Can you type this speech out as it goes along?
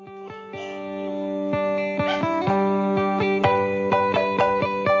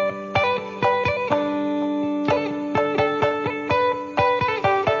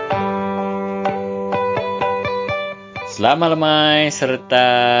Selamat lemai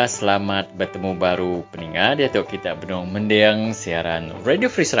serta selamat bertemu baru pendengar di atuk kita benung mendiang siaran Radio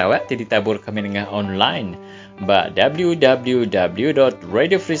Free Sarawak di tabur kami dengar online ba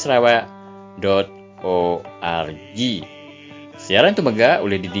www.radiofreesarawak.org. Siaran tu mega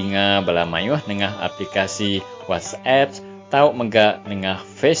boleh didengar bala mayuh dengan aplikasi WhatsApp tau mega dengan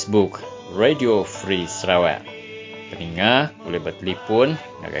Facebook Radio Free Sarawak. Pendengar boleh bertelefon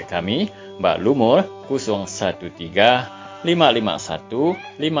dengan kami Mbak Lumur 013-551-5219.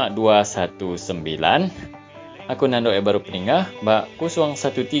 Aku nanduk baru pendengar Mbak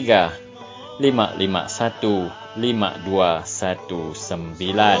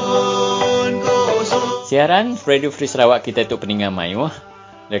 013-551-5219. Siaran Radio Free Sarawak kita tu pendengar mayuh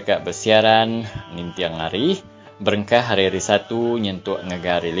dekat bersiaran nintiang hari berengkah hari-hari 1 nyentuk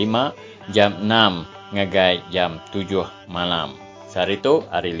ngagari 5 jam 6 ngagai jam 7 malam. Sehari tu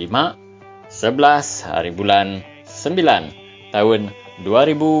hari 5 11 hari bulan 9 tahun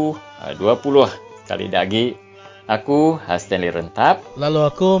 2020. Kali lagi aku Stanley Rentap, lalu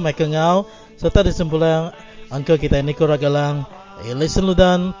aku Michael Ngau, serta disimpulan angka kita Niko Ragalang, Listen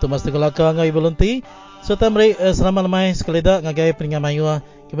Ludan, Thomas Tegolaka Ngai Volunteer, serta meri selamat lemai sekali dak ngagai peningan mayua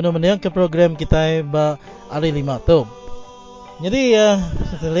kebenar mendiang ke program kita ba hari 5 tu. Jadi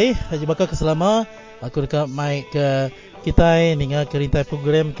Stanley haji bakal keselama aku dekat mai ke kita ninga kerintai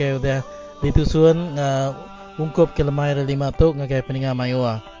program ke udah ditusun ungkup ke lemai hari 5 tu ngagai peningan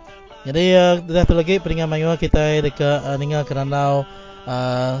mayua. Jadi dah tu lagi peningan mayua kita dekat ninga kerandau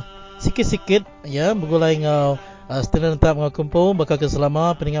sikit-sikit ya begulai ngau setelah tetap mengumpul bakal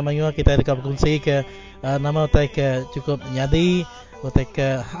keselama peningan mayua kita dekat berkongsi ke nama utai ke cukup nyadi utai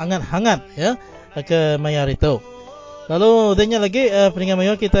ke hangat-hangat ya ke mayar itu. Lalu udahnya lagi peningan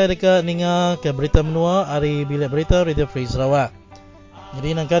mayua kita dekat ninga ke berita menua hari bilik berita Radio Free Sarawak.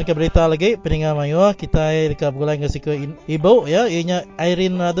 Jadi nangkan ke berita lagi peningan mayua kita dekat bergulai dengan siku ibu ya ianya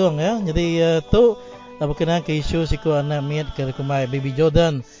Irene Radung ya. Jadi tu berkenaan ke isu siku anak miat ke kumai Baby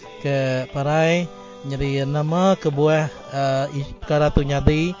Jordan ke parai. Jadi nama kebuah perkara tu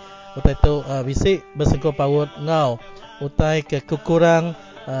nyadi utai tu bisik bersengkau paut ngau utai ke kekurang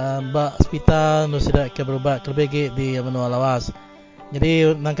bak hospital nu sidak ke berubat kelebih di menua lawas.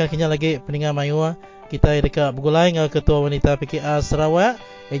 Jadi nangkan kenya lagi peningan mayua kita dekat bergulai dengan Ketua Wanita PKR Sarawak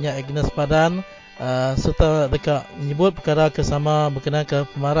ianya Agnes Padan serta dekat menyebut perkara kesama berkenaan ke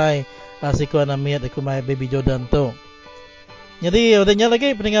pemarai siku anak miat kumai Baby Jordan tu. Jadi udahnya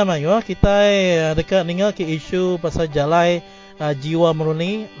lagi peningan mayua kita dekat ningal ke isu pasal jalai jiwa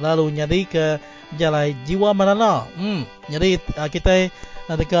meruni lalu nyadi ke jalai jiwa merana. Jadi kita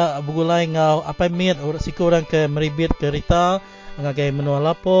dekat bergulai ngau apa miat siku orang ke meribit ke rita ngagai menua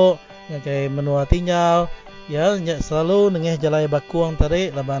lapuk ngagai menua tinggal ya selalu nengah jalai bakuang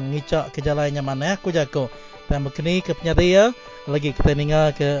tarik laban ngicak ke jalainya mana aku jako dan berkini ke penyadia lagi kita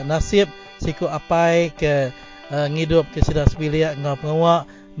ningal ke nasib siku apai ke ngidup ke sidak sebiliak ngau pengawak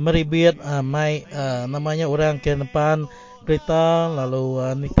meribit mai namanya orang ke depan kereta lalu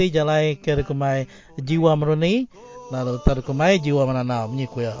niti jalai ke rekumai jiwa meruni lalu terkumai jiwa menanam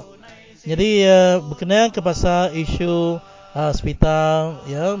nyikuya. Jadi berkenaan ke pasal isu hospital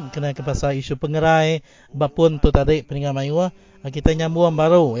ya berkenaan ke pasal isu pengerai bapun tu tadi peningan mayua kita nyambung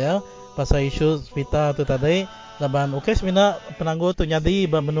baru ya pasal isu hospital tu tadi laban okey semina penangguh tu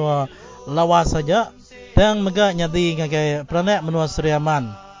nyadi benua lawas saja dan mega nyadi ngagai peranak menua Seriaman.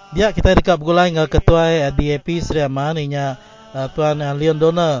 Dia kita dekat bergulai dengan ketua DAP Seriaman inya Tuan Leon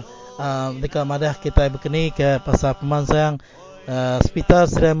Donor dekat madah kita berkeni ke pasal pemansang hospital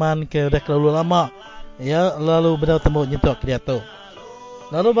Seriaman ke dah terlalu lama ya lalu benar temu nyentuk dia tu.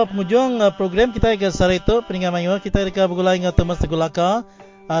 Lalu bab penghujung program kita ke sehari itu peningan mayua kita dekat bergulai dengan Thomas Tegolaka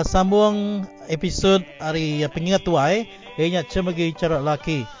sambung episod hari pengingat tuai ianya cemegi cara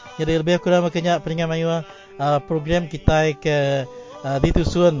laki. Jadi lebih kurang makanya peningan mayua program kita ke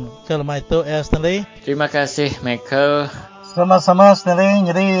ditusun ke lemah itu Stanley. Terima kasih Michael. Sama-sama Stanley.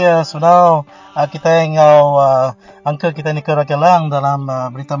 Jadi sudah kita ngau angka kita ni keragalang dalam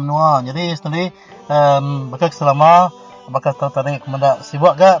berita menua. Jadi Stanley bakal selama bakal tarik kemendak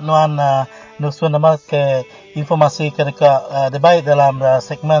sibuk gak nuan nusun nama ke informasi ke dekat debat dalam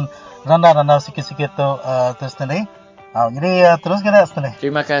segmen randa-randa sikit-sikit tu Stanley. Jadi terus kena Stanley.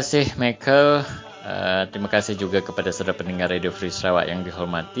 Terima kasih Michael. Terima kasih juga kepada saudara pendengar Radio Free Sarawak yang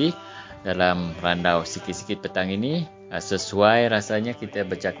dihormati. Dalam randau sikit-sikit petang ini sesuai rasanya kita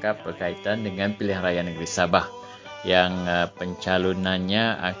bercakap berkaitan dengan pilihan raya negeri Sabah yang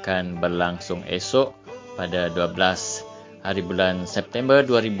pencalonannya akan berlangsung esok pada 12 hari bulan September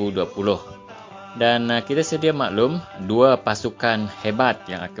 2020. Dan kita sedia maklum dua pasukan hebat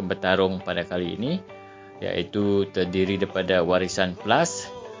yang akan bertarung pada kali ini iaitu terdiri daripada Warisan Plus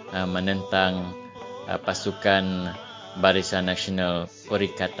menentang pasukan Barisan Nasional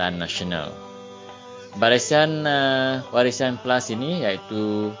Perikatan Nasional. Barisan Warisan Plus ini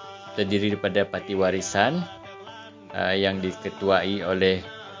iaitu terdiri daripada Parti Warisan yang diketuai oleh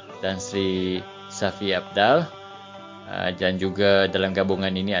Tan Sri Safi Abdal, dan juga dalam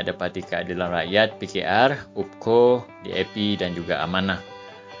gabungan ini ada Parti Keadilan Rakyat PKR, UPKO, DAP dan juga Amanah.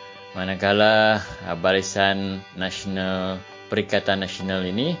 Manakala Barisan Nasional Perikatan Nasional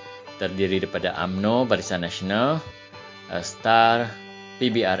ini terdiri daripada UMNO Barisan Nasional, STAR,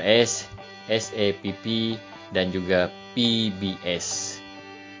 PBRS, SAPP dan juga PBS.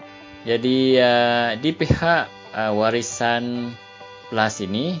 Jadi di pihak Warisan Plus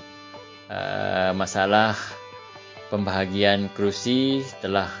ini, masalah pembahagian kerusi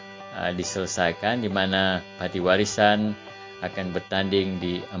telah diselesaikan, di mana Parti Warisan akan bertanding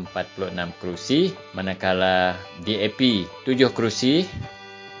di 46 kerusi, manakala DAP 7 kerusi,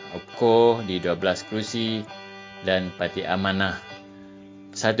 UPKO di 12 kerusi dan Parti Amanah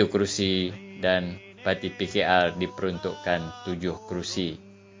 1 kerusi dan Parti PKR diperuntukkan 7 kerusi.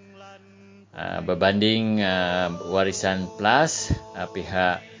 Berbanding Warisan Plus,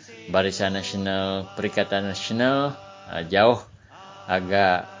 pihak Barisan Nasional Perikatan Nasional jauh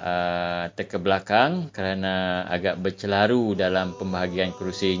agak terkebelakang kerana agak bercelaru dalam pembahagian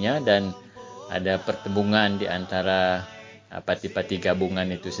kerusinya, dan ada pertembungan di antara parti-parti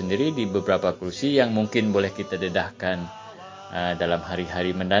gabungan itu sendiri di beberapa kerusi yang mungkin boleh kita dedahkan dalam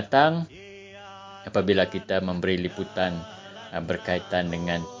hari-hari mendatang apabila kita memberi liputan berkaitan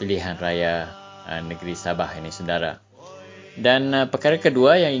dengan pilihan raya negeri Sabah ini, saudara. Dan perkara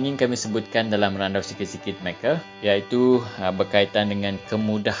kedua yang ingin kami sebutkan dalam Randau Sikit-Sikit Michael, iaitu berkaitan dengan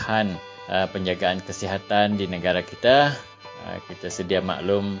kemudahan penjagaan kesihatan di negara kita. Kita sedia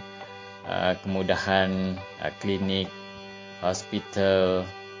maklum kemudahan klinik, hospital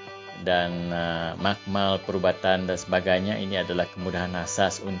dan makmal perubatan dan sebagainya. Ini adalah kemudahan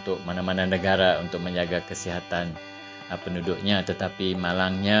asas untuk mana-mana negara untuk menjaga kesihatan penduduknya. Tetapi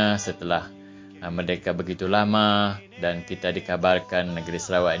malangnya setelah merdeka begitu lama dan kita dikabarkan negeri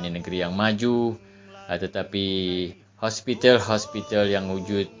Sarawak ini negeri yang maju, tetapi hospital-hospital yang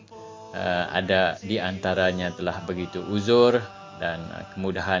wujud ada di antaranya telah begitu uzur dan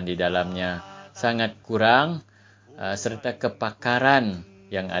kemudahan di dalamnya sangat kurang, serta kepakaran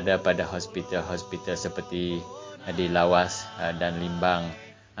yang ada pada hospital-hospital seperti di Lawas dan Limbang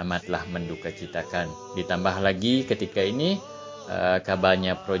amatlah mendukacitakan. Ditambah lagi ketika ini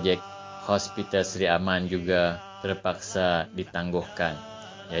kabarnya projek Hospital Seri Aman juga terpaksa ditangguhkan.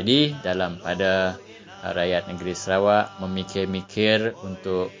 Jadi pada rakyat negeri Sarawak memikir-mikir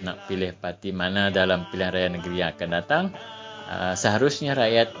untuk nak pilih parti mana dalam pilihan raya negeri yang akan datang, seharusnya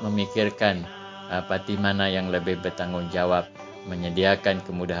rakyat memikirkan parti mana yang lebih bertanggungjawab menyediakan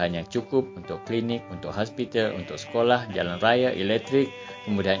kemudahan yang cukup untuk klinik, untuk hospital, untuk sekolah, jalan raya, elektrik,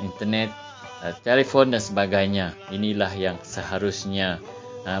 kemudahan internet, telefon dan sebagainya. Inilah yang seharusnya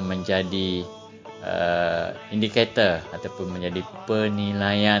menjadi indikator ataupun menjadi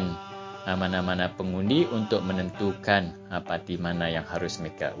penilaian mana-mana pengundi untuk menentukan parti mana yang harus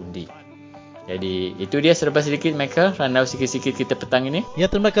mereka undi. Jadi itu dia serba sedikit Michael, randau sikit-sikit kita petang ini. Ya,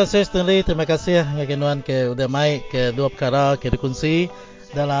 terima kasih Stanley, terima kasih ngakenuan ke udah mai ke dua perkara ke dikongsi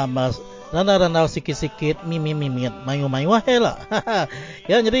dalam randau sikit-sikit mayu hela.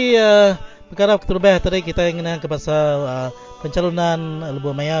 Ya, jadi perkara terlebih tadi kita ingin ke pasal pencalonan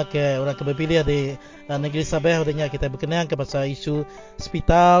Lebuh Maya ke orang kepilih di negeri Sabah. Adanya kita berkenaan ke pasal isu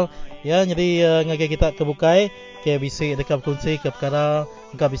hospital. Ya, jadi ngagai kita kebukai ke bisi dekat kongsi ke perkara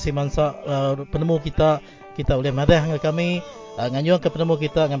engkau bisi mangsa penemu kita boleh madah dengan kami nganyuang ke penemu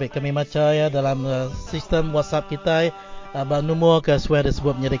kita ngambil kami maca ya dalam sistem WhatsApp kita nombor ke suai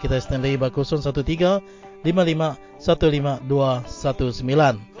disebut menjadi kita Stanley 013 55 152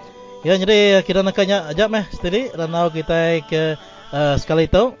 19. Ya, jadi kita nak tanya ajak Stanley ranau kita ke sekali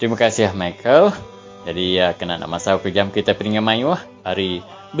itu. Terima kasih Michael. Jadi kena nak masuk ke jam kita peningan mayu hari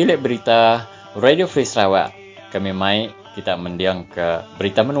bilik berita Radio Free Sarawak. Kami mai kita mendiang ke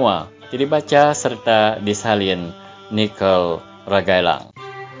berita menua, dibaca serta disalin Nicole Ragailang.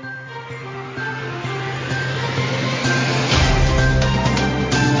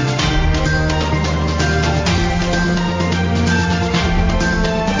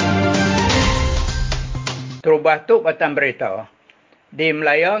 Terubah tu batang berita. Di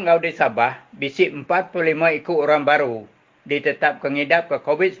Melaya ngau di Sabah, bisik 45 ikut orang baru ditetapkan ngidap ke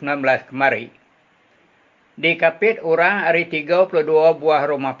COVID-19 kemari. Dikapit orang hari 32 buah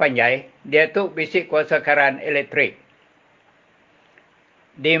rumah panjai, dia tu bisik kuasa karan elektrik.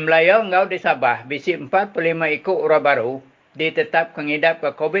 Di Melayu ngau di Sabah, bisi 45 ikut orang baru ditetap mengidap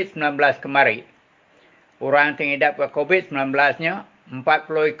ke COVID-19 kemari. Orang mengidap ke COVID-19-nya,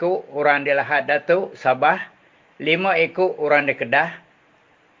 40 ikut orang di Lahad Datuk, Sabah, 5 ikut orang di Kedah,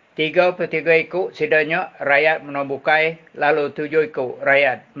 33 ikut sidanya rakyat Menombukai, lalu 7 ikut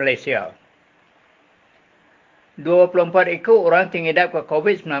rakyat Malaysia. 24 ikut orang mengidap ke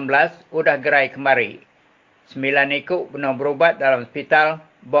COVID-19 sudah gerai kemari. 9 ikut benar berubat dalam hospital,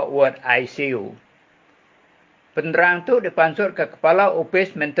 buat ward ICU. Penerang itu dipansut ke Kepala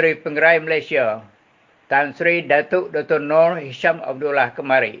Opis Menteri Pengerai Malaysia, Tan Sri Datuk Dr. Nur Hisham Abdullah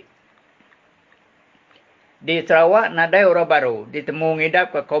kemari. Di Sarawak, nadai orang baru ditemu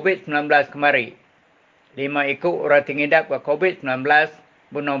mengidap ke COVID-19 kemari. 5 ikut orang mengidap ke COVID-19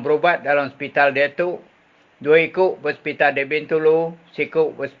 benar berubat dalam hospital dia itu. 2 ikut berhospital di Bintulu,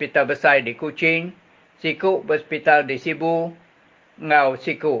 sikut berhospital besar di Kuching, sikut berhospital di Sibu, ngau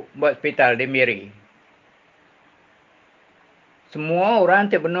sikut berhospital di Miri. Semua orang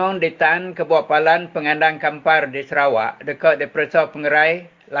terbenung di tan kebuapalan pengandang kampar di Sarawak dekat di Perisa Pengerai,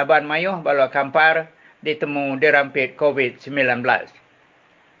 Laban Mayuh Balua Kampar ditemu dirampit COVID-19.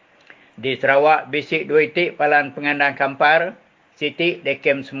 Di Sarawak, bisik 2 itik palan pengandang kampar, sitik di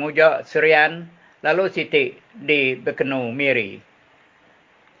Kem Semujak, Serian, lalu sitik di Bekenu, Miri.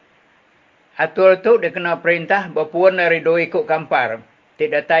 Atur itu dikena perintah berpuan dari 2 ikut kampar.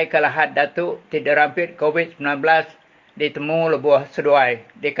 Tidak datai ke Lahad Datuk, tidak rampit COVID-19 ditemu lebuh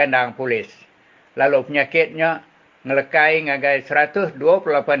seduai di kandang polis. Lalu penyakitnya ngelekai ngagai 128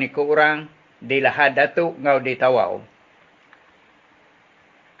 ikut orang di Lahad Datuk ngau di Tawau.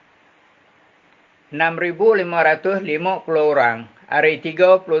 6,550 orang, hari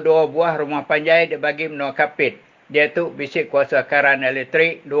 32 buah rumah panjai dibagi menua kapit. Dia tu bisik kuasa karan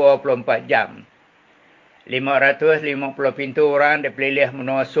elektrik 24 jam. 550 pintu orang dipilih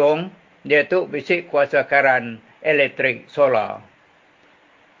menua song. Dia tu bisik kuasa karan elektrik solar.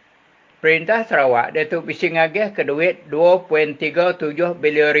 Perintah Sarawak, dia tu bisik ngagih ke duit 2.37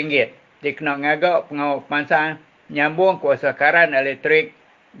 bilion ringgit. Dikena ngagak pengawal pemansang nyambung kuasa karan elektrik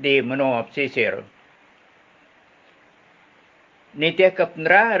di menua pesisir. Nitiah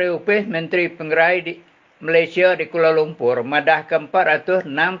Kepenera Hari Upis Menteri Pengerai di Malaysia di Kuala Lumpur madah ke 465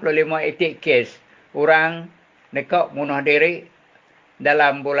 itik kes orang nekak bunuh diri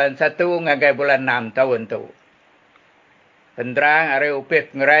dalam bulan 1 ngagai bulan 6 tahun tu. Penterang Hari Upis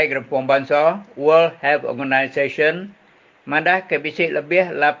Pengerai Gerempung Bangsa World Health Organization madah ke bisik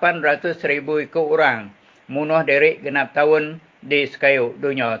lebih 800,000 ikut orang bunuh diri genap tahun di sekayuk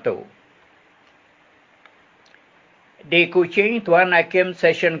dunia tu. Di Kuching, Tuan Hakim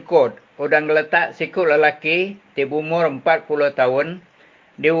Session Court udang letak sikut lelaki di umur 40 tahun,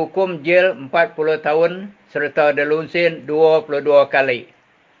 dihukum jil 40 tahun serta dilunsin 22 kali.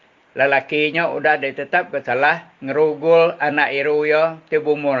 Lelakinya sudah ditetap bersalah ngerugul anak iruya di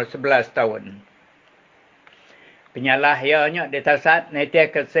umur 11 tahun. Penyalah ianya ditasat netiah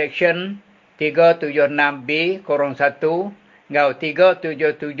ke Seksyen 376B-1 ngau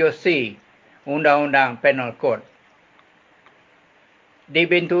 377C Undang-Undang Penal Code. Di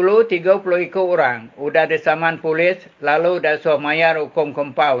Bintulu, 30 ikut orang sudah disaman polis lalu dah suruh mayar hukum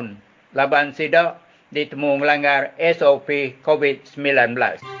kompaun. Laban sidak ditemu melanggar SOP COVID-19.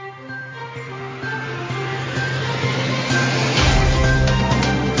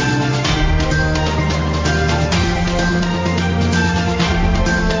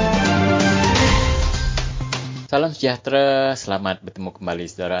 Salam sejahtera, selamat bertemu kembali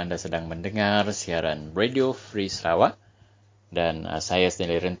saudara. Anda sedang mendengar siaran Radio Free Sarawak. Dan saya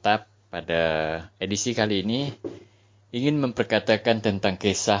Stanley Rentap pada edisi kali ini ingin memperkatakan tentang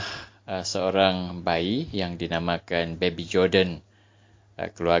kisah seorang bayi yang dinamakan Baby Jordan.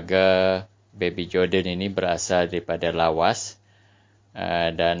 Keluarga Baby Jordan ini berasal daripada Lawas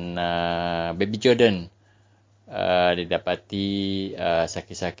dan Baby Jordan didapati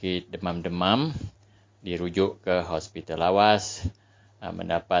sakit-sakit demam-demam, dirujuk ke Hospital Lawas,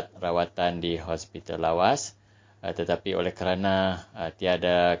 mendapat rawatan di Hospital Lawas. Tetapi oleh kerana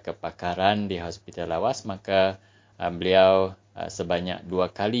tiada kepakaran di Hospital Lawas, maka beliau sebanyak 2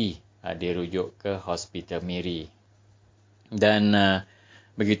 kali dirujuk ke Hospital Miri. Dan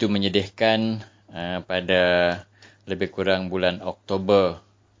begitu menyedihkan, pada lebih kurang bulan Oktober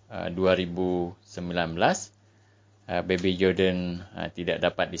 2019, Baby Jordan tidak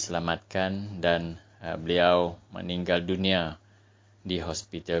dapat diselamatkan dan beliau meninggal dunia di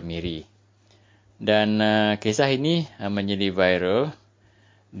Hospital Miri. Dan kisah ini menjadi viral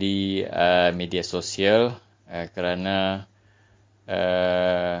di media sosial kerana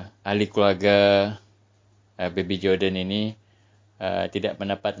ahli keluarga Baby Jordan ini tidak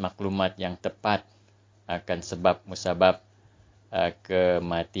mendapat maklumat yang tepat akan sebab musabab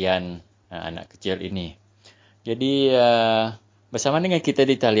kematian anak kecil ini. Jadi bersama dengan kita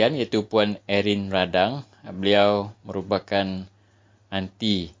di talian iaitu Puan Erin Radang. Beliau merupakan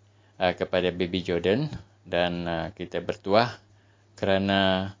aunty kepada baby Jordan dan kita bertuah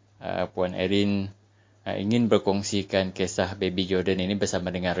kerana Puan Erin ingin berkongsikan kisah baby Jordan ini bersama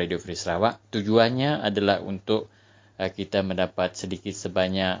dengan Radio Free Sarawak. Tujuannya adalah untuk kita mendapat sedikit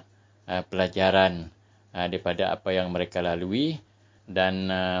sebanyak pelajaran daripada apa yang mereka lalui dan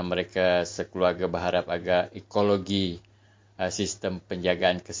mereka sekeluarga berharap agar ekologi sistem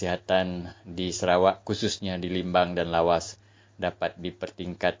penjagaan kesihatan di Sarawak khususnya di Limbang dan Lawas dapat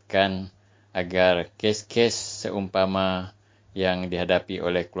dipertingkatkan agar kes-kes seumpama yang dihadapi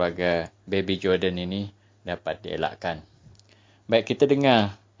oleh keluarga baby Jordan ini dapat dielakkan. Baik, kita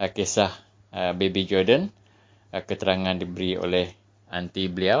dengar kisah baby Jordan, keterangan diberi oleh aunty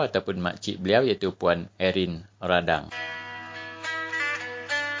beliau ataupun makcik beliau iaitu Puan Erin Radang.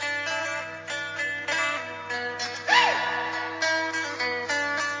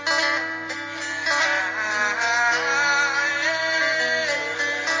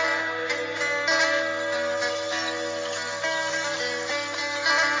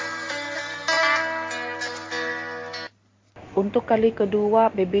 Untuk kali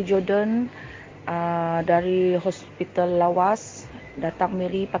kedua, baby Jordan dari hospital Lawas datang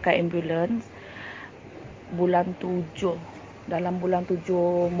Miri pakai ambulans bulan 7. Dalam bulan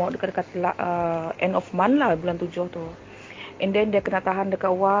 7, mau dekat-dekat end of month lah bulan 7 tu. And then dia kena tahan dekat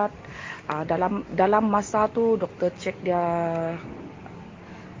ward. Dalam masa tu doktor check dia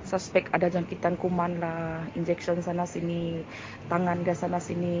suspek ada jangkitan kuman lah, injection sana sini, tangan dia sana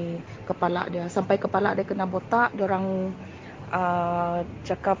sini, kepala dia sampai kepala dia kena botak. Diorang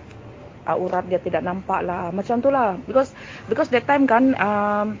cakap urat dia tidak nampak lah, macam tu lah, because that time kan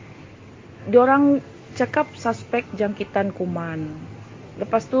diorang cakap suspek jangkitan kuman.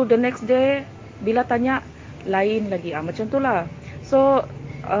 Lepas tu the next day bila tanya lain lagi, macam tu lah. So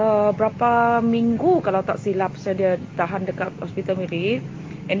berapa minggu kalau tak silap saya dia tahan dekat hospital Miri.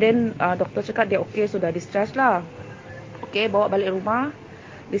 And then doktor cakap dia okey, sudah discharge lah. Okey, bawa balik rumah,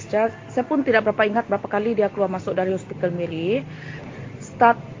 discharge. Saya pun tidak berapa ingat berapa kali dia keluar masuk dari hospital Miri.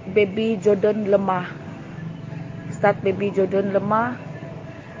 Start baby Jordan lemah.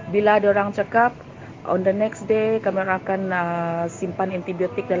 Bila diorang cakap on the next day kami akan simpan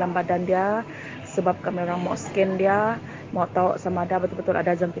antibiotik dalam badan dia sebab kami orang mau scan dia, mau tahu sama ada betul-betul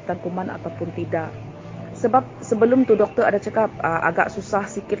ada jangkitan kuman ataupun tidak. Sebab sebelum tu doktor ada cakap agak susah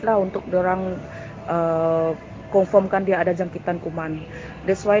sikit lah untuk diorang confirmkan dia ada jangkitan kuman.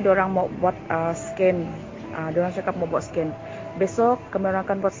 That's why diorang mau buat scan. Diorang cakap mau buat scan. Besok kami orang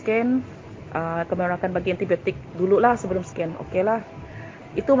akan buat scan. Kami orang akan bagi antibiotik dulu lah sebelum scan. Okey lah.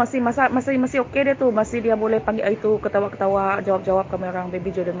 Itu masih okey dia tu. Masih dia boleh panggil itu, ketawa-ketawa, jawab-jawab kami orang.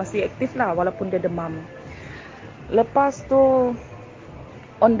 Baby Jordan masih aktif lah walaupun dia demam. Lepas tu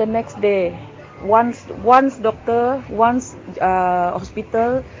on the next day, once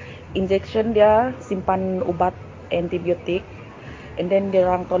hospital injection dia simpan ubat antibiotik, and then dia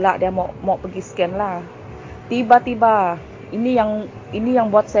orang tolak, dia mau pergi scan lah. Tiba-tiba ini yang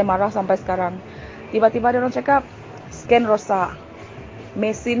buat saya marah sampai sekarang. Tiba-tiba dia orang cakap scan rosak.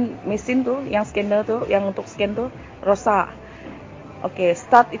 Mesin tu, yang scanner tu, yang untuk scan tu rosak. Okay,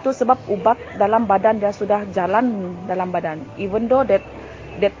 start itu sebab ubat dalam badan dia sudah jalan dalam badan. Even though that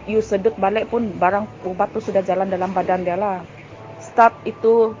you sedut balik pun barang ubat tu sudah jalan dalam badan dia lah. Start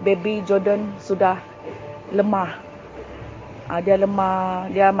itu baby Jordan sudah lemah. Dia lemah,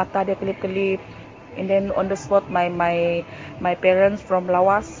 dia mata dia kelip-kelip. And then on the spot my parents from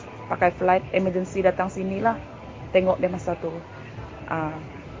Lawas pakai flight emergency datang sini lah, tengok dia masa tu.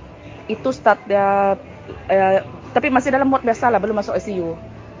 Itu start dia tapi masih dalam ward biasa lah, belum masuk ICU.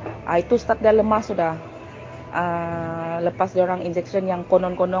 Itu start dia lemah sudah. Lepas dia orang injection yang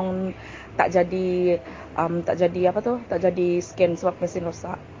konon-konon tak jadi scan sebab mesin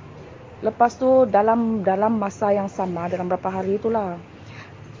rosak. Lepas tu dalam masa yang sama, dalam berapa hari itulah,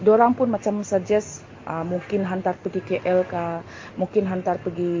 diorang pun macam suggest mungkin hantar pergi KL ke, mungkin hantar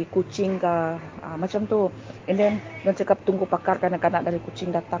pergi Kuching ke, macam tu. And then dia cakap tunggu pakar kanak-kanak dari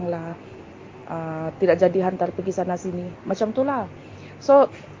Kuching datang lah, tidak jadi hantar pergi sana sini, macam tu lah. So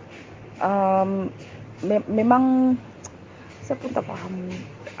memang saya pun tak faham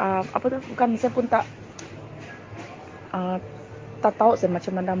saya pun tak tahu saya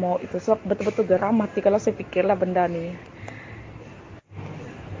macam mana mau itu, sebab betul-betul geram hati kalau saya fikirlah benda ni.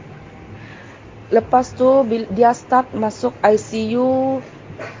 Lepas tu dia start masuk ICU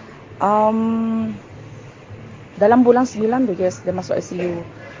dalam bulan 9 tu guys, dia masuk ICU.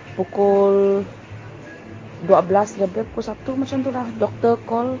 Pukul 12 lebih, pukul 1 macam tu lah. Doktor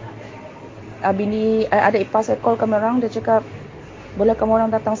call, adik ipar saya call kami orang, dia cakap, boleh kamu orang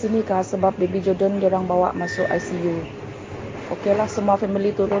datang sini kah sebab baby Jordan dia orang bawa masuk ICU. Okey lah, semua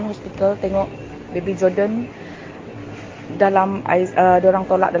family turun hospital tengok baby Jordan dalam dia orang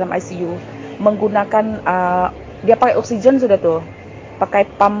tolak dalam ICU menggunakan dia pakai oksigen sudah tu. Pakai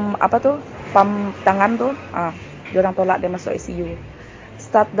pam tangan tu. Dia orang tolak dia masuk ICU.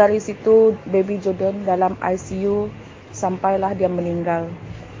 Start dari situ baby Jordan dalam ICU sampailah dia meninggal.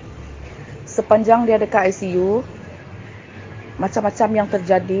 Sepanjang dia dekat ICU macam-macam yang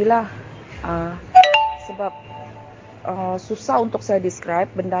terjadilah. Sebab susah untuk saya describe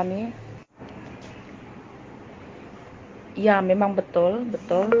benda ni. Ya, memang betul.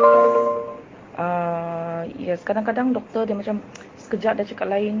 Yes, kadang-kadang doktor dia macam sekejap dia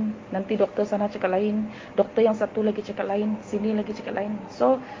cakap lain, nanti doktor sana cakap lain, doktor yang satu lagi cakap lain, sini lagi cakap lain.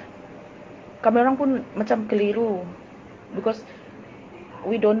 So kami orang pun macam keliru because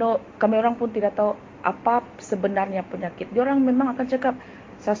we don't know, kami orang pun tidak tahu apa sebenarnya penyakit. Dia orang memang akan cakap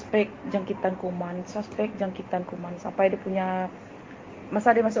suspek jangkitan kuman sampai dia punya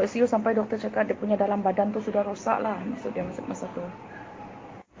masa dia masuk ICU sampai doktor cakap dia punya dalam badan tu sudah rosak lah maksud dia masa tu.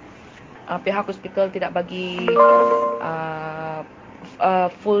 Pihak hospital tidak bagi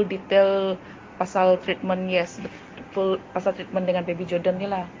full detail pasal treatment. Yes, full pasal treatment dengan baby Jordan ni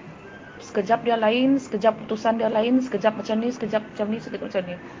lah. Sekejap dia lain, sekejap putusan dia lain, sekejap macam ni, sekejap macam ni, sekejap macam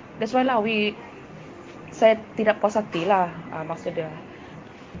ni. That's why lah saya tidak puas hati lah maksud dia.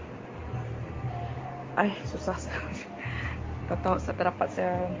 Susah tak tahu saya terdapat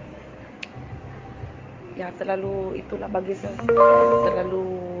saya ya terlalu itulah bagi saya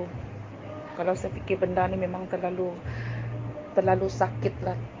terlalu, kalau saya fikir benda ni memang terlalu sakit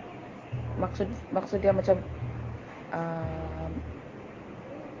lah. Maksud dia macam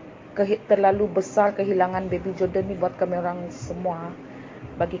terlalu besar kehilangan baby Jordan ni buat kami orang semua,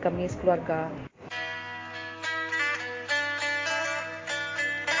 bagi kami sekeluarga.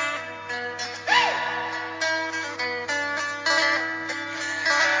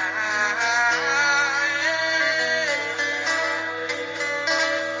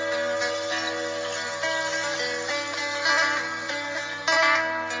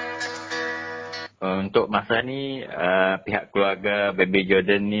 Untuk masa ni pihak keluarga baby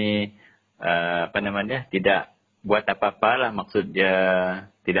Jordan ni tidak buat apa-apa lah, maksud dia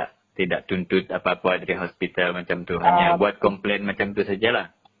tidak tuntut apa-apa dari hospital macam tu, hanya buat komplain macam tu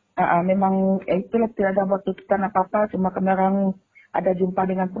sajalah. Memang itulah, tidak ada buat tuntutan apa-apa, cuma kami orang ada jumpa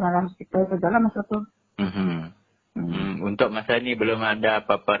dengan pengarah hospital sajalah masa tu. Untuk masa ni belum ada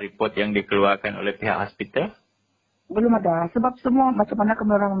apa-apa report yang dikeluarkan oleh pihak hospital? Belum ada, sebab semua macam mana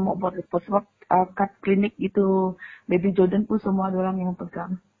kami orang mau buat report, sebab kad klinik itu baby Jordan pun semua orang yang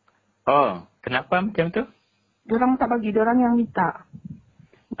pegang. Oh, kenapa macam tu? Diorang tak bagi, diorang yang minta.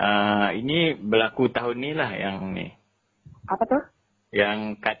 Ini berlaku tahun ni lah yang ni. Apa tu?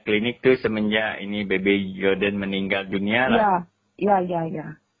 Yang kad klinik tu semenjak ini baby Jordan meninggal dunia lah. Ya.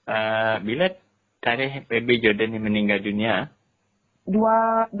 Bila tarikh baby Jordan ni meninggal dunia? 3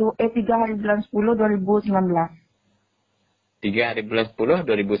 hari bulan 10 2019. 3 hari bulan 10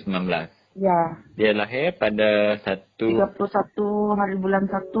 2019. Ya. Dia lahir pada 31 hari bulan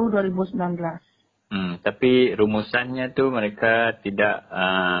 1 2019. Tapi rumusannya tu mereka tidak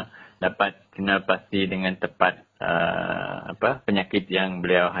dapat kenal pasti dengan tepat penyakit yang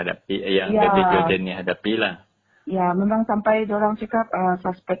beliau hadapi, yang baby Jordan ni hadapi lah. Ya, memang sampai diorang cakap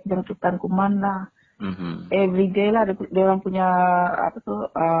suspek jangkitan kuman lah. Everyday lah diorang punya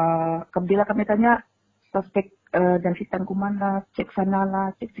bila kami tanya suspek jangkitan kuman lah, cek sana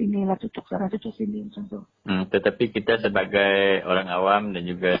lah, cek sini lah, cucuk sana, cucuk sini macam tu. Tetapi kita sebagai orang awam dan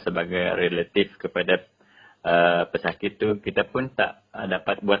juga sebagai relatif kepada pesakit tu, kita pun tak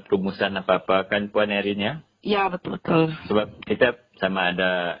dapat buat rumusan apa-apa kan Puan Erin? Ya, betul-betul. Sebab kita sama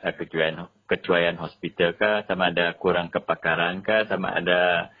ada kecuaian hospital kah, sama ada kurang kepakaran kah, sama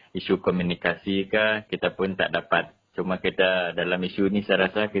ada isu komunikasi kah, kita pun tak dapat. Cuma kita dalam isu ni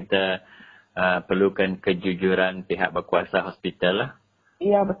saya rasa kita perlukan kejujuran pihak berkuasa hospital lah.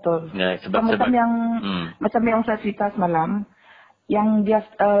 Iya, betul. Ya, macam yang saya cerita semalam, yang dia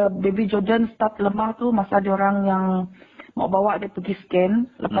baby Jordan start lemah tu masa dia orang yang mau bawa dia pergi scan,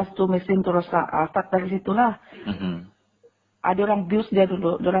 lepas tu mesin tu rosak. Start dari situlah. Ada orang bius dia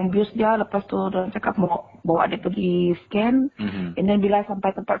dulu, orang bius dia, lepas tu orang cakap mau bawa dia pergi scan, and then bila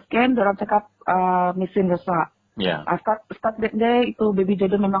sampai tempat scan, orang cakap mesin rosak. Yeah. Start that day itu baby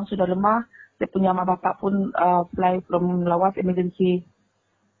Jordan memang sudah lemah. Dia punya mak bapak pun fly from Lawas emergency.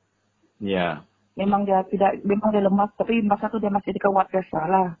 Ya. Memang dia lemas, tapi masa tu dia masih dikawat biasa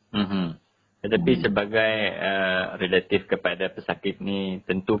lah. Tetapi sebagai relatif kepada pesakit ni,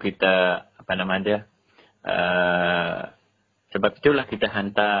 tentu kita sebab itulah kita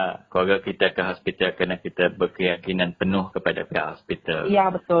hantar keluarga kita ke hospital kerana kita berkeyakinan penuh kepada pihak hospital.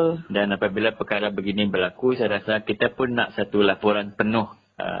 Ya, betul. Dan apabila perkara begini berlaku, saya rasa kita pun nak satu laporan penuh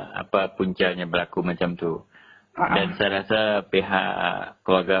apa puncanya berlaku macam tu. Dan saya rasa pihak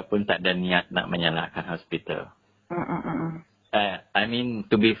keluarga pun tak ada niat nak menyalahkan hospital. I mean,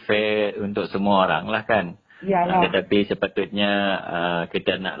 to be fair untuk semua orang lah kan. Ya. Tetapi sepatutnya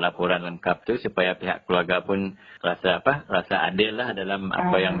kita nak laporan lengkap tu supaya pihak keluarga pun rasa adil lah dalam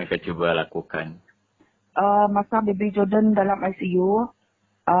apa yang mereka cuba lakukan. Masa baby Jordan dalam ICU,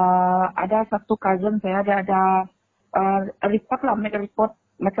 ada satu cousin saya, dia ada report lah, make report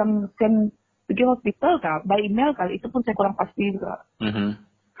macam send pergi hospital kah, by email kali, itu pun saya kurang pasti juga.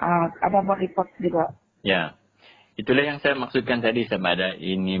 Ada buat report juga. Ya. Itulah yang saya maksudkan tadi, sama ada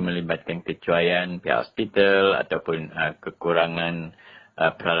ini melibatkan kecuaian pihak hospital ataupun kekurangan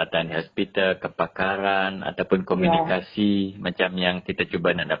peralatan di hospital, kepakaran ataupun komunikasi macam yang kita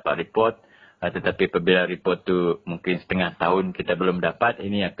cuba nak dapat report. Tetapi apabila report tu mungkin setengah tahun kita belum dapat,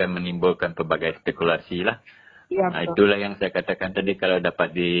 ini akan menimbulkan pelbagai spekulasi lah. Ya, itulah yang saya katakan tadi, kalau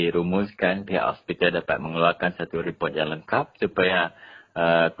dapat dirumuskan, pihak hospital dapat mengeluarkan satu report yang lengkap supaya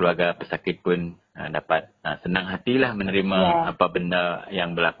keluarga pesakit pun dapat senang hatilah menerima apa benda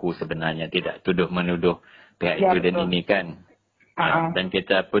yang berlaku sebenarnya. Tidak tuduh-menuduh pihak itu dan ini kan. Dan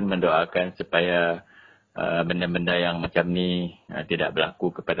kita pun mendoakan supaya benda-benda yang macam ni tidak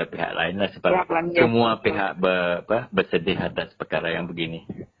berlaku kepada pihak lain lah. Sebab semua pihak bersedih atas perkara yang begini.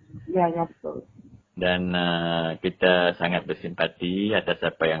 Ya, betul. Dan kita sangat bersimpati atas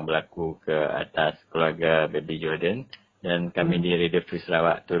apa yang berlaku ke atas keluarga baby Jordan. Dan kami di Radio Free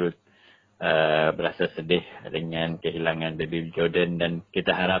Sarawak turut berasa sedih dengan kehilangan baby Jordan, dan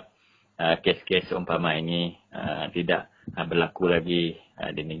kita harap kes-kes umpama ini tidak berlaku lagi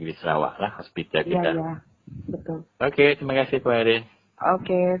di negeri Sarawak lah, hospital kita. Ya, betul. Okey, terima kasih Puan Erin.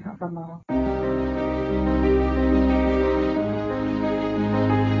 Okey, sama-sama.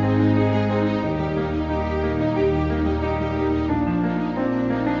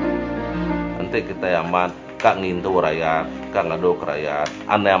 Nanti kita amat kak ngintu rakyat, kak ngadu ke rakyat,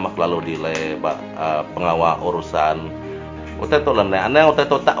 aneh amak lalu dile pengawal urusan. Utai tu lene, aneh utai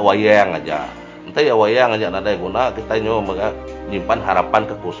tu tak wayang aja. Nanti ya wayang aja nada guna kita nyoba nyimpan harapan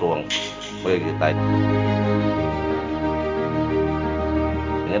ke kusung bagi kita.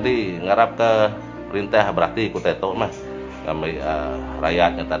 Jadi ngarap ke perintah berarti utai tu mah kami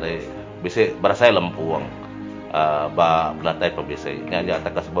rakyatnya tadi bisa berasa lempuang. Belatai pembisai ngajak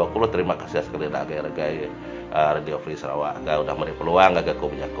tak sebuah kulo. Terima kasih sekali dah gaya Radio Free Sarawak gak udah memberi peluang gak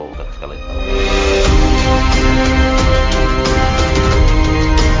aku berjaku sekali.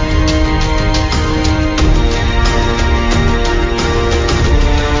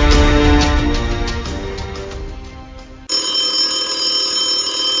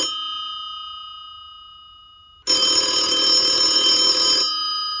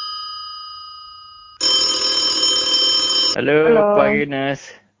 Halo. Pagi Nas.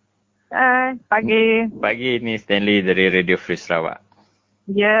 Pagi. Pagi, ini Stanley dari Radio Free Sarawak.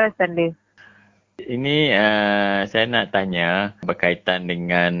 Ya, Stanley. Ini saya nak tanya berkaitan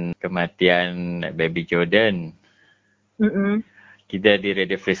dengan kematian baby Jordan. Kita di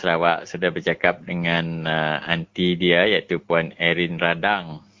Radio Free Sarawak sudah bercakap dengan aunty dia, iaitu Puan Erin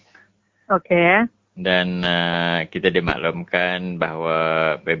Radang. Okey. Dan kita dimaklumkan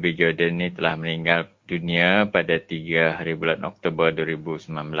bahawa baby Jordan ni telah meninggal dunia pada 3 hari bulan Oktober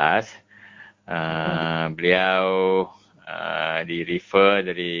 2019. Beliau di-refer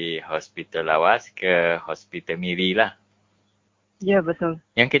dari Hospital Lawas ke Hospital Miri lah. Ya, betul.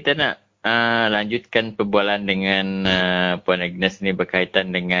 Yang kita nak lanjutkan perbualan dengan Puan Agnes ni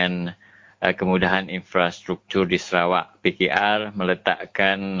berkaitan dengan kemudahan infrastruktur di Sarawak. PKR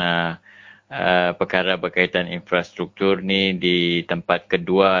meletakkan perkara berkaitan infrastruktur ni di tempat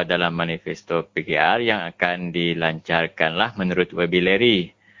kedua dalam manifesto PKR yang akan dilancarkanlah menurut Wabi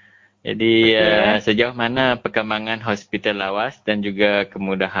Larry. Jadi sejauh mana perkembangan Hospital Lawas dan juga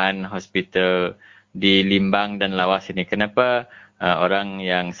kemudahan hospital di Limbang dan Lawas ini? Kenapa orang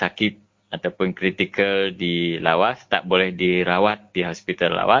yang sakit ataupun kritikal di Lawas tak boleh dirawat di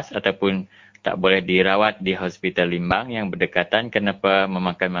Hospital Lawas ataupun tak boleh dirawat di Hospital Limbang yang berdekatan? Kenapa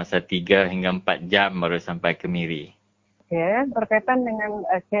memakan masa 3 hingga 4 jam baru sampai ke Miri? Okay. Berkaitan dengan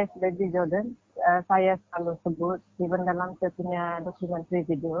kes baby Jordan, saya selalu sebut, even dalam saya punya dokumentari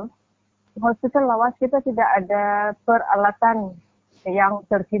video, Hospital Lawas kita tidak ada peralatan yang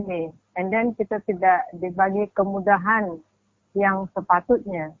terkini. and then kita tidak dibagi kemudahan yang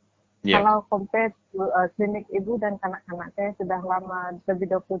sepatutnya. Kalau compare to klinik ibu dan kanak-kanak, saya sudah lama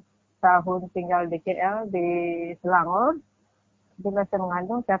lebih 20 tahun tinggal di KL, di Selangor. Bila saya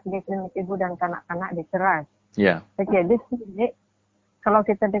mengandung, saya pergi klinik ibu dan kanak-kanak di Keras. Okay, di klinik, kalau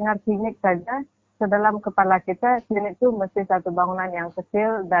kita dengar klinik saja, dalam kepala kita, klinik itu mesti satu bangunan yang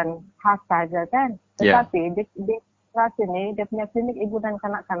kecil dan khas saja kan. Tetapi di Keras ini, dia punya klinik ibu dan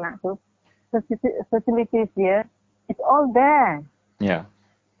kanak-kanak itu, facilities dia, it's all there.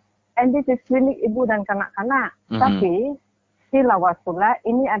 And this is klinik ibu dan kanak-kanak. Tapi, di Lawas pula,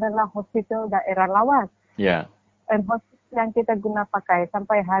 ini adalah hospital daerah Lawas. And hospital yang kita guna pakai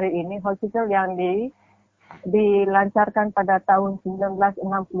sampai hari ini, hospital yang dilancarkan pada tahun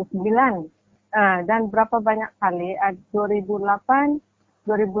 1969. Dan berapa banyak kali, 2008,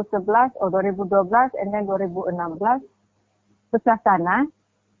 2011, 2012, and then 2016, pecah tanah,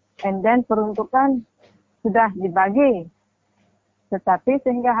 and then peruntukan sudah dibagi. Tetapi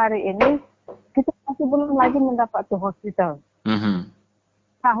sehingga hari ini, kita masih belum lagi mendapat tu hospital.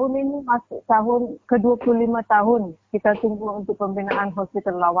 Tahun ini masuk tahun ke-25 tahun kita tunggu untuk pembinaan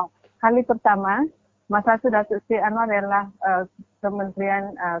hospital Lawas. Kali pertama, masa itu Datuk Seri Anwar adalah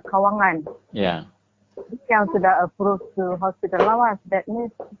Kementerian Kewangan. Yang sudah approve to hospital Lawas. That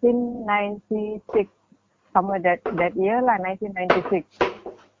means in 96, somewhere that year lah, 1996.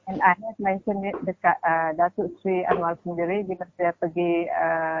 And I have mentioned it dekat Datuk Seri Anwar sendiri bila saya pergi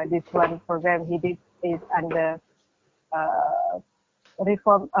this one program he did is under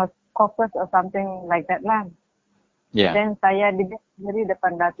reform caucus or something like that lah. Then saya diberi sendiri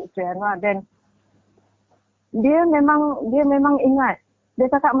depan Datuk Seri Anwar. Then dia memang ingat. Dia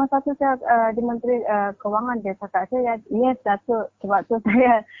cakap masa tu saya di Menteri Kewangan, dia cakap saya, yes Datuk, sebab tu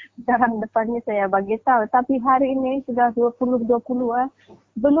saya sekarang depan ni saya bagi tahu. Tapi hari ini sudah 2020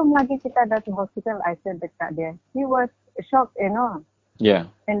 belum lagi kita ada tu hospital. I said dekat dia. He was shocked, you know.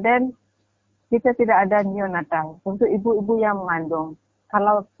 And then kita tidak ada neonatal untuk ibu-ibu yang mengandung.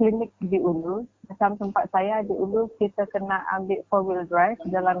 Kalau klinik di Ulu, macam tempat saya di Ulu, kita kena ambil 4-wheel drive,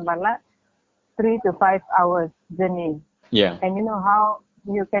 jalan balak, 3 to 5 hours journey. And you know how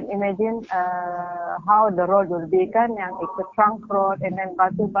you can imagine how the road will be kan, yang ikut trunk road and then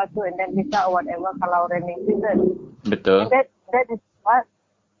batu-batu and then bisa whatever kalau raining season. Betul. And that is what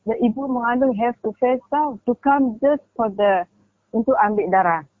the ibu mengandung have to face now, to come just for untuk ambil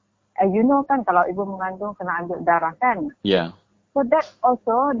darah. You know kan kalau ibu mengandung kena ambil darah kan? So that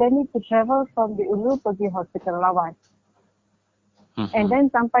also, they need to travel from di Ulu pergi hospital Lawas. And then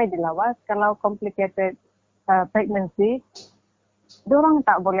sampai di Lawas, kalau complicated pregnancy, diorang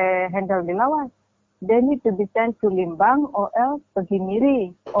tak boleh handle di Lawas. They need to be sent to Limbang or else pergi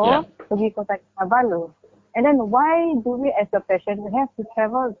Miri or pergi Kota Kinabalu. And then why do we as a patient, we have to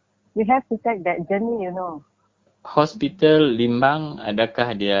travel, we have to take that journey, you know. Hospital Limbang,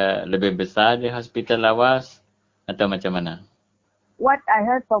 adakah dia lebih besar dari hospital Lawas atau macam mana? What I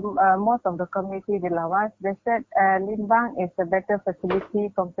heard from most of the community di Lawas, they said Limbang is a better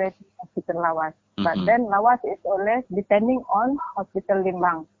facility compared to hospital Lawas. But then Lawas is always depending on hospital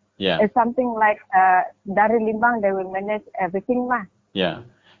Limbang. It's something like dari Limbang they will manage everything lah.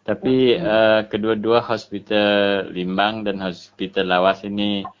 Tapi kedua-dua hospital Limbang dan hospital Lawas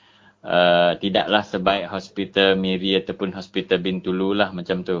ini tidaklah sebaik hospital Miri ataupun hospital Bintulu lah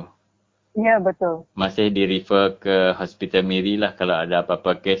macam tu. Ya, betul. Masih di-refer ke hospital Miri lah kalau ada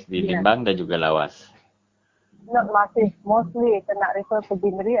apa-apa kes di Limbang dan juga Lawas. Masih mostly kena refer pergi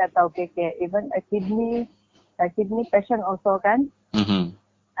Miri atau KK. Even a kidney patient also kan.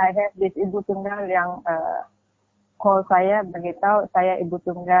 I have this ibu tunggal yang call saya, beritahu saya ibu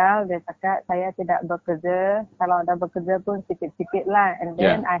tunggal, dia cakap saya tidak bekerja, kalau ada bekerja pun sikit-sikit lah. And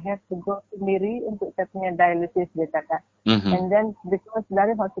then I have to go sendiri untuk saya punya dialysis, dia cakap. And then because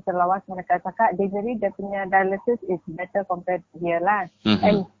dari hospital Lawas mereka cakap, di Miri dia punya dialysis is better compared to here lah.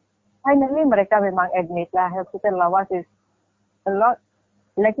 And finally mereka memang admit lah, hospital Lawas is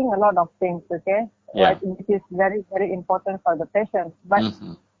lacking a lot of things, okay? Which is very, very important for the patient. But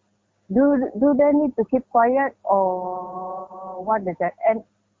do they need to keep quiet or what is that? And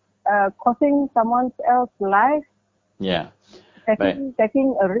causing someone else's life?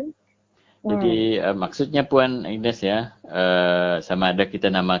 Taking a risk? Jadi maksudnya Puan Agnes ya, sama ada kita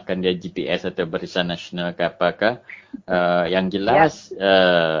namakan dia GPS atau Barisan Nasional ke apakah, yang jelas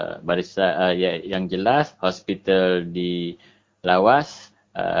yang jelas hospital di Lawas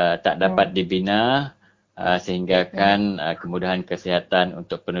tak dapat dibina sehingga kan kemudahan kesihatan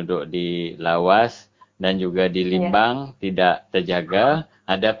untuk penduduk di Lawas dan juga di Limbang tidak terjaga.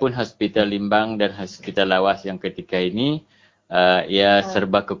 Adapun hospital Limbang dan hospital Lawas yang ketika ini ia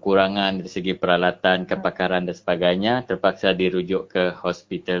serba kekurangan dari segi peralatan, kepakaran dan sebagainya, terpaksa dirujuk ke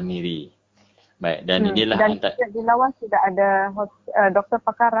Hospital Miri. Baik, dan inilah Dan di Lawas tidak ada doktor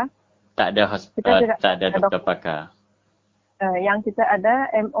pakar. Tak ada tak ada doktor pakar. Yang kita ada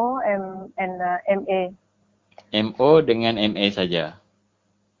MO and MA. MO dengan MA saja.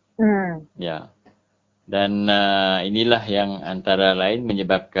 Ya. Dan inilah yang antara lain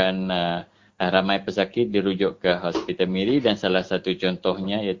menyebabkan ramai pesakit dirujuk ke Hospital Miri, dan salah satu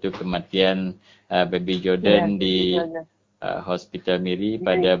contohnya iaitu kematian Baby Jordan di Hospital Miri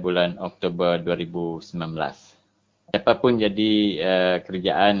pada bulan Oktober 2019. Siapapun jadi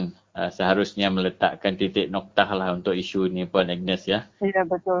kerajaan seharusnya meletakkan titik noktah lah untuk isu ni, Puan Agnes, ya. Ya,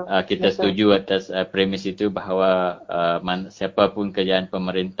 betul. Kita setuju atas premis itu bahawa siapapun kerajaan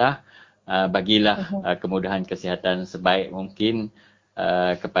pemerintah, bagilah kemudahan kesihatan sebaik mungkin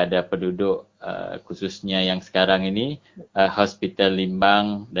kepada penduduk, khususnya yang sekarang ini Hospital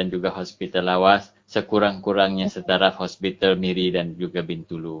Limbang dan juga Hospital Lawas, sekurang-kurangnya setaraf Hospital Miri dan juga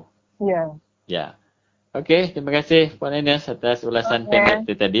Bintulu. Ya. Okey, terima kasih Puan Agnes atas ulasan pendek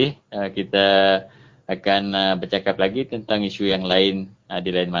itu tadi. Kita akan bercakap lagi tentang isu yang lain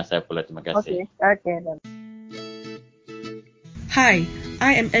di lain masa pula. Terima kasih. Hi,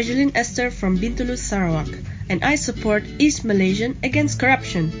 I am Egeline Esther from Bintulu, Sarawak, and I support East Malaysian against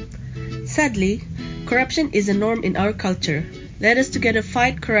corruption. Sadly, corruption is a norm in our culture. Let us together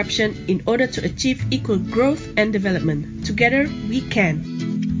fight corruption in order to achieve equal growth and development. Together, we can.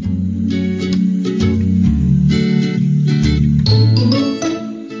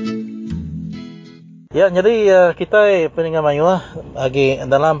 Ya, jadi kita pendengar Melayu lagi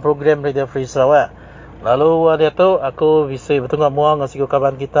dalam program Radio Free Sarawak. Lalu dia tu aku bisa bertemu dengan ngasih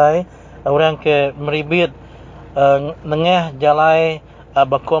kawan kita orang ke meribit nengah jalai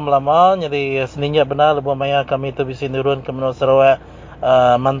bakuam lama, jadi seninja benar lebih maya kami tu bisa turun ke Menua Sarawak,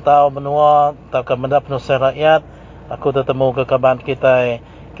 mantau benua atau ke benda penuh rakyat. Aku bertemu ke kawan kita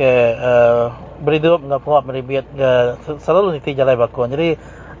ke berhidup dengan puak meribit selalu niti jalai bakuam. Jadi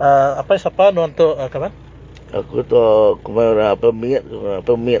apa siapa untuk kawan? Aku tu kemarin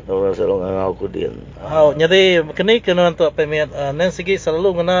pemit orang selalu ngau aku din. Jadi kena untuk pemit nan segi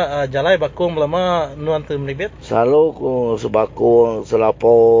selalu guna jalai bakung lama nuan tu meribit. Selalu ku sebakung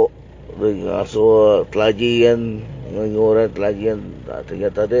selapok dengan so telajian ngurang telajian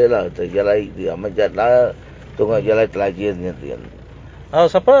ternyata dia lah terjalai dia majat lah tunggu jalai telajian dia.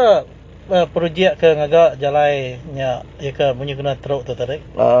 Siapa projek ke ngagak jalainya ya ke bunyi kena teruk tu tadi?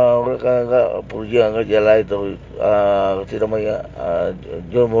 Mereka ngagak projek ngagak jalai tu tidak maya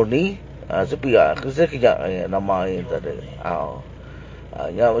John Murni sepi saya kejap nama ini tadi.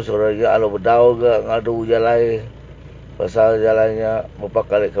 Nya suruh dia alu berdau ke ngadu jalai pasal jalannya berapa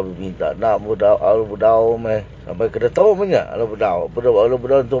kali kami minta nak berdau alu berdau meh sampai kena tahu punya alu berdau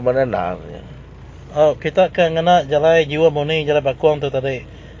untuk mana nak. Kita ke ngena jalai jiwa murni jalai bakuang tu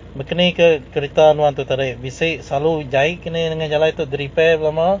tadi. Berkini ke kereta nuan tu tadi, bisa selalu jahit kini dengan jalan itu repair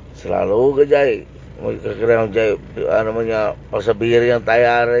lama? Selalu ke jahit. Mereka kena jahit namanya pasal bir yang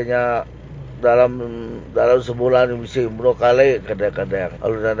tayarnya dalam sebulan bisa 10 kali kadang-kadang.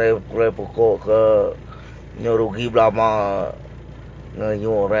 Lalu nanti kulai pokok ke nyorugi belama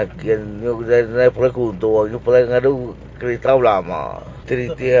nyorakin nanti pulai kuntung pulai ngadu kereta lama.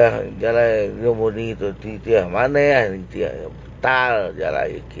 Titia jalan nyomoni tu titia mana ya titia tal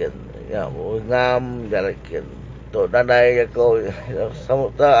jalan ikan ya ngam jalan ikan tu dandai ya kau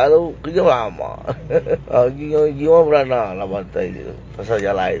sama tak alu kerja lama jiwa berana lama tu pasal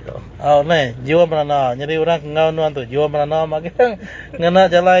jalan itu jiwa berana jadi orang ngau nuan tu jiwa berana makin ngena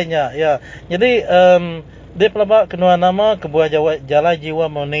jalannya ya jadi dia pelabak kenua nama kebuah jalan jiwa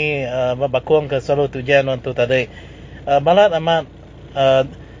moni bakuang ke selalu tujuan nuan tu tadi balat amat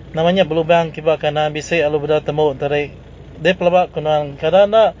namanya berlubang kiba kana bisa alu benda temu tadi dia pelabak kenuan kadang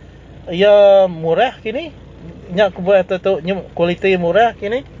nak ia murah kini nyak kebuat tu kualiti murah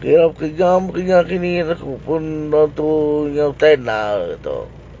kini dia kerja kini aku pun tu yang tenal tu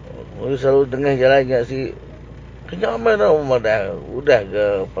selalu dengar jalannya si kerja mana udah ke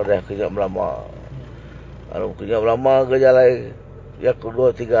pada kerja lama kalau kerja lama ke jalan ya ke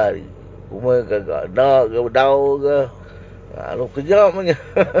 2-3 hari rumah kagak nak ke berdau ke kalau kerja punya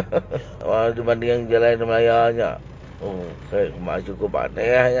dibanding jalan Melayanya cukup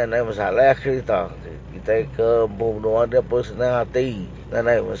aneh ya, naik masalah kita ke benua dia pun senang hati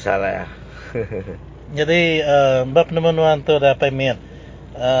naik masalah. Jadi bab penemuan tu dah pemit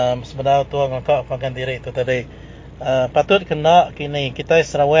sebenarnya tu ngakak pakai diri tu tadi patut kena kini kita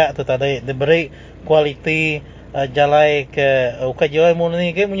Sarawak tu tadi diberi kualiti jalai ke ukai jiwa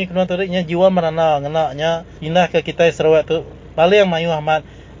murni ke bunyi kena tadi nya jiwa merana ngenaknya indah ke kita Sarawak tu paling mayu amat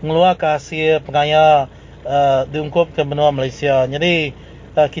ngeluar ke hasil pengaya diungkup ke benua Malaysia. Jadi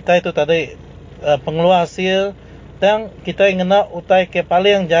kita itu tadi pengeluar hasil dan kita ingin utai ke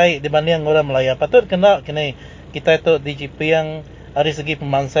paling jahit dibanding orang Melayu. Patut kena kini kita itu DGP yang dari segi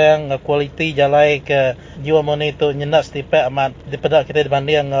pemansang kualiti jalai ke jiwa moni itu nyenak setipek amat daripada kita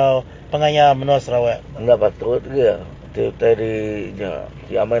dibanding pengaya menua Sarawak. Nggak patut ke?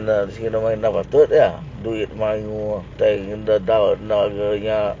 Tadi aman di sini main nggak patut ya. Duit mayu, tadi nggak tahu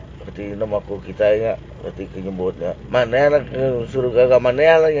naganya, seperti nama aku kita nya, seperti kenyebutnya. Mana lah suruh kagak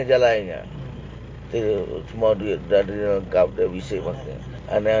mana lah yang jalannya. Semua duit dari lengkap dah bisik maknya.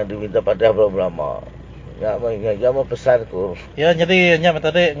 Ana diminta pada berapa ya jangan pesan ku. Ya jadi nya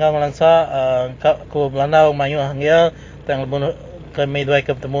tadi ngau langsa ku Belandau mayu hangia tang lebon kami dua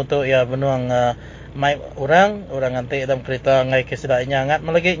ke bertemu tu ya benuang mai orang nanti dalam kereta ngai ke sedainya ngat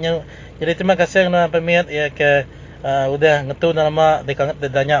melagi jadi terima kasih kepada pemiat ya ke udah ngetu nama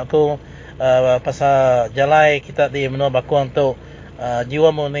ditanya aku pasal jalai kita di menua Bakuang tu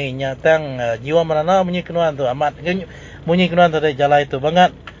jiwa moni nyatang jiwa mana bunyi kenuan tu amat bunyi kenuan tu jalai tu banget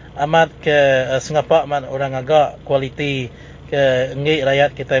amat ke sengapa amat orang agak kualiti ke ngi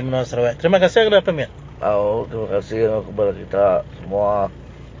rakyat kita menua Sarawak. Terima kasih kepada pemiat. Terima kasih kepada kita semua.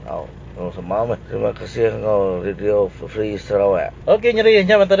 Semua terima kasih ngau Radio Free Sarawak. Okey nyeri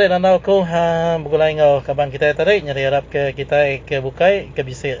nya tadi nandau aku begulai ngau kaban kita tadi nyeri harap ke kita ke bukai ke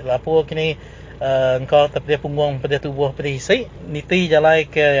bisik lapu kini engkau terpedia punggung pada tubuh pada isi niti jalai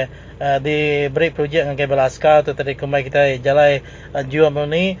ke di break projek dengan kabel askar tu tadi kembali kita jalai jiwa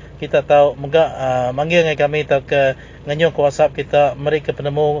moni kita tahu megak manggil dengan kami tahu ke nganyong ke WhatsApp kita mereka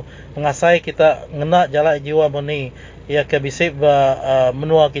penemu mengasai kita ngena jalai jiwa moni ya ke bisik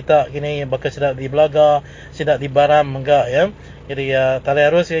menua kita kini bakal sedap di Belaga sedap di Baram megak ya. Jadi tali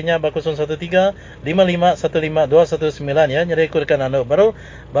arus ianya 013 55 15 219 ya. Jadi aku rekan anda baru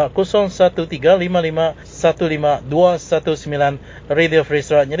 013 55 15 219 Radio Free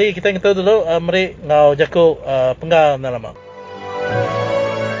Sarawak. Jadi kita tahu dulu mari ngau jaku penggal nama.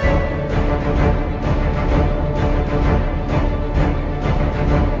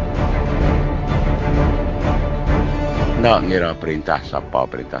 Nak ngira perintah siapa.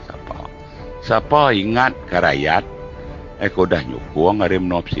 Siapa ingat ke rakyat, aku dah nyukung hari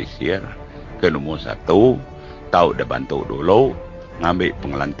menop sisir ke nombor 1, tahu dah bantu dulu, ngambil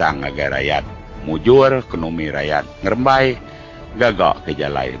pengelantang agar rakyat, mujur ekonomi rakyat, ngerembai, gagak ke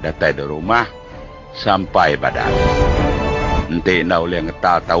jalai, datai di rumah, sampai badan. Nanti nak boleh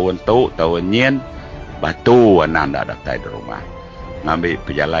ngetah tahun tu, tahun nyen, batu anak dah datai di rumah. Ngambil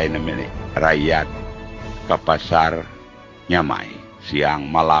pejalai namanya rakyat ke pasar nyamai,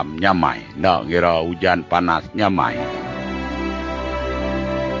 siang malam nyamai, nak kira hujan panas nyamai.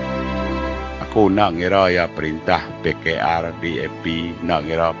 Aku nak kira ya perintah PKR, DAP, nak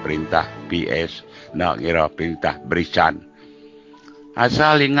kira perintah PS, nak kira perintah Berisan.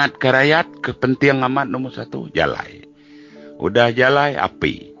 Asal ingat ke rakyat, kepenting amat nombor 1, jalai. Udah jalai,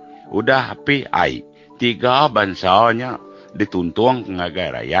 api. Udah api, air. 3 bansanya dituntung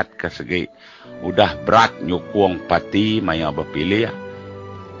ngagai rakyat ke segi. Udah berat nyukung parti maya berpilih.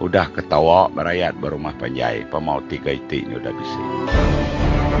 Udah ketawa rakyat berumah panjai. Pemau 3 itik ni udah bisa.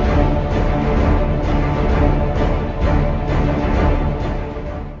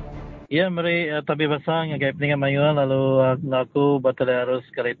 Ya, mari tapi basang ngagai peningan mayuan lalu ngaku batal harus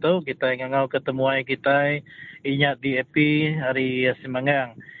kali itu kita ngangau ketemu kita inya DAP hari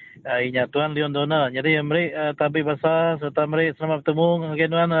Simangang. Inya Tuan Leon Dona. Jadi mari tapi basa serta mari selamat bertemu ngagai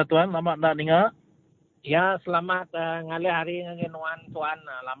tuan lama nak dengar. Ya, selamat ngalih hari ngagai tuan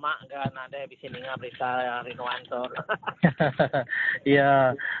lama kan ada bisa dengar berita hari nuan tu.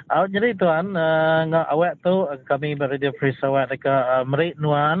 Ya, jadi tuan awak tu kami Radio Free Sarawak dekat mari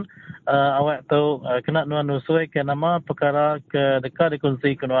nuan awak tu kena nuan usui ke nama perkara ke dekat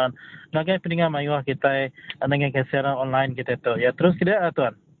dikongsi ke nuan ngagai peningan mayuah kita dengan kesiaran online kita tu. Ya, terus kita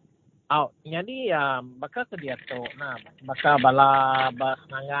tuan. Jadi bakal ke dia tu. Nah, bakal bala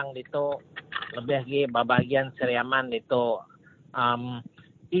senangang itu lebih lagi bahagian Seriaman itu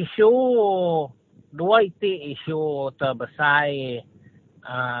isu dua isu terbesar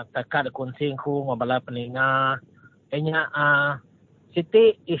terkait kuncing ku ngobala peninga enya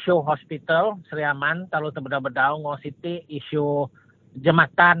siti isu hospital Seriaman kalau terbeda-beda ngo siti isu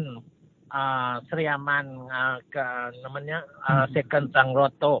jembatan Seriaman ke namanya second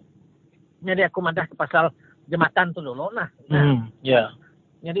Sangroto. Jadi aku madah ke pasal jembatan tu dulu nah. Ya.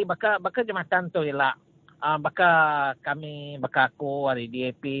 Jadi baka jembatan tu ialah baka kami baka aku dari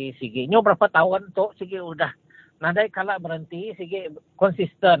DAP sigi nyo berapa tahun tu sigi udah nadai kala berhenti sigi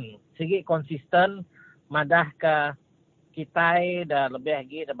konsisten madah ke kita dah lebih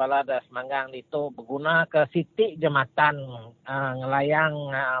lagi dah bala dah semanggang itu berguna ke siti jematan ngelayang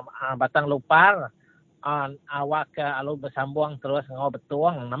Batang Lupar awak ke alu bersambung terus ngau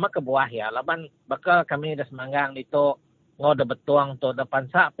betuang nama ke buah ya laban bakal kami dah semanggang itu ngau dah betuang tu depan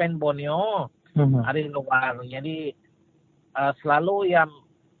sak pen Borneo hari luar jadi selalu yang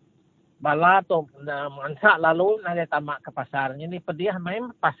bala tu mansak lalu nanti tamak ke pasar jadi pediah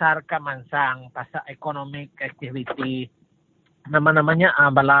main pasar ke mansang pasar ekonomi activity nama-namanya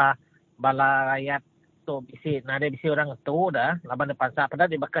bala rakyat tu bisi nade bisi orang tu dah laban depan sak pada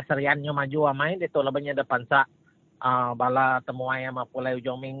di bekas seriannya maju amai dia tu labannya depan sak bala temuai ama pulai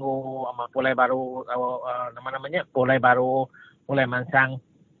ujung minggu ama pulai baru nama-namanya pulai baru pulai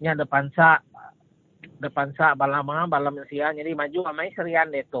mansangnya depan sak bala Malaysia jadi maju amai serian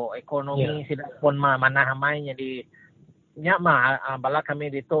dia tu ekonomi sidak pun mana amai jadi nya bala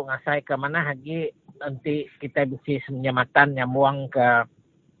kami ditu ngasai ke mana lagi nanti kita bisa senyamatan nyambung ke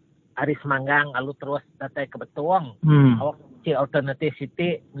Hari Semanggang lalu terus datai ke Betuang. Awak cik alternatif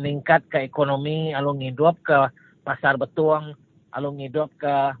city meningkat ke ekonomi lalu ngidup ke pasar Betuang lalu ngidup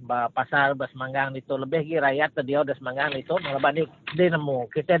ke pasar Semanggang itu lebih lagi rakyat dia udah Semanggang itu malah di nemu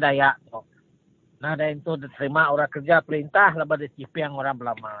kita daya tu. Nah ada itu diterima orang kerja perintah lepas diciping orang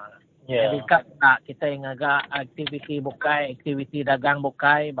belama. Jadi tak kita yang agak aktiviti bukai, aktiviti dagang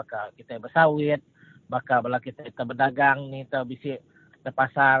bukai, bakal kita bersawit, bakal bala kita berdagang ni kita bisi ke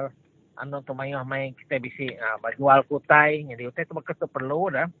pasar anu tu mai kita bisi jual kutai jadi utai tu betul perlu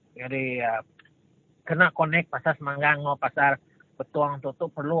dah jadi kena connect pasar Semanggang no pasar Betuang tu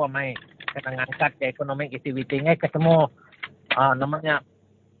perlu mai kena ngangkat ke ekonomi aktiviti ngai ketemu namanya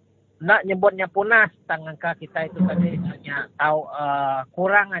nak nyebutnya punah tangan kita itu tadi hanya tahu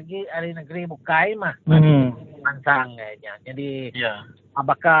kurang lagi dari negeri bukai mah mansang kayaknya jadi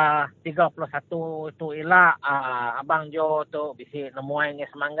apakah 31 itu ilah abang Jo tu bisi nemuai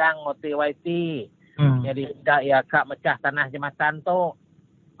nge Semanggang ngoti YT jadi dak ya kak mecah tanah jematan tu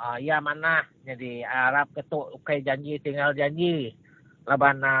ya mana jadi Arab ketuk ukai janji tinggal janji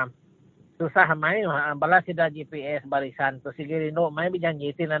laban susah mai bala sida GPS barisan tu sige rindu mai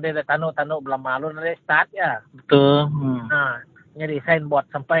berjanji tin ada tanu-tanu belah malu ada start ya Betul. Jadi signboard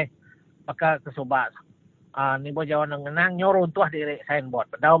sampai bakal ke Subak ni bo jawan ngenang nyorun tuah diri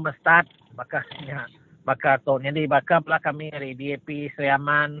signboard pedau start bakal tu jadi bakal belah kami dari DAP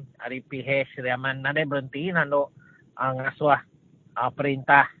Seriaman dari PH Seriaman ada berhenti nando ngasuh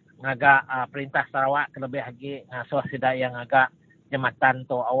perintah ngaga perintah Sarawak lebih lagi ngasuh sida yang agak jematan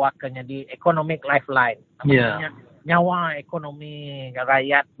tu awak kena di economic lifeline. Nyawa ekonomi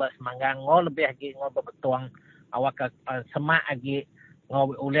rakyat Semanggang lebih lagi berbetuang awak ke semak lagi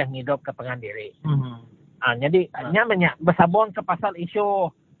boleh hidup ke pengandiri. Jadi nya bersambung ke pasal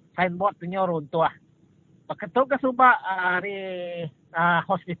isu signboard punya runtuh. Beketuk ke Subak hari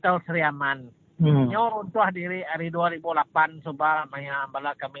hospital Seriaman. Nyo runtuh diri hari 2008 Subak maya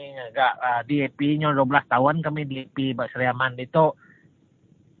bala kami agak DAP nyo 12 tahun kami DAP Seriaman itu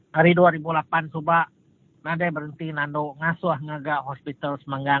hari 2008 Subak nade berhenti nando ngasuh ngaga hospital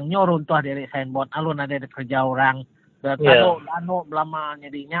Semanggang nyo runtuh diri signboard alun nade kerja orang anu belama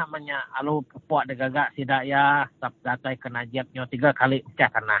nyadinya menya alu puak degagak sidak ya tap datai kena jeb nyo 3 kali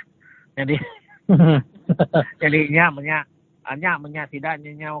pecah tanah. Jadi jadinya menya tidak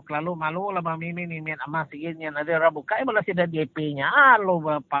nyau kelalu malu lama mimin ama sigitnya ada rabukai bala sida DP-nya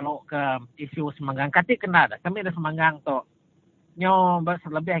alu palok ke isu Semanggang kati kena dah kami ada Semanggang tu nyo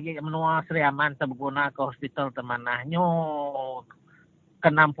lebih lagi menua Seriaman terguna ke hospital temanah nyo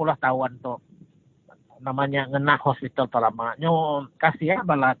ke 60 tahun tu namanya ngena hospital terlama nyo kasih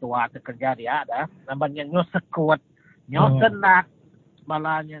bala tua kerja dia ada namanya nyo sekuat nyo kenak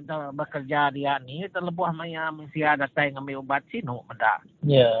balanya bekerja dia ni terlebuh maya mesti ada tai ngambil ubat sino meda.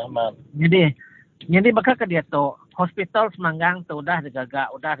 Jadi bakal ke dia tu hospital Semanggang tu udah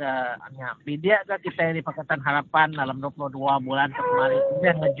digagak udah ada bidia ke kita di Pakatan Harapan dalam 22 bulan kemarin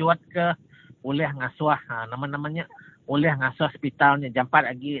udah ngejuat ke boleh ngasuh nama-namanya boleh ngasuh hospitalnya jampat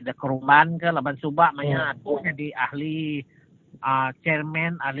lagi ada keruman ke Laban Subak maya aku jadi ahli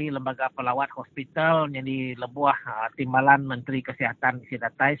chairman ahli lembaga pelawat hospital jadi lebuah timbalan Menteri Kesihatan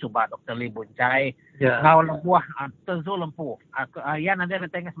Sidatai Subak Dr. Lee Buncai ngau lebuah tentu lempu ya nanti ada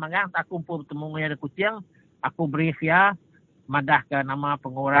tengah Semanggang aku pun bertemu ada kucing aku brief ya madah ke nama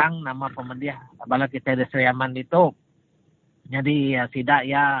pengurang nama pemediah bala kita ada Seriaman itu jadi sidak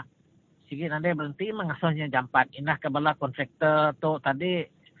ya sikit nanti berhenti mengasuhnya jampat indah ke bala kontraktor tu tadi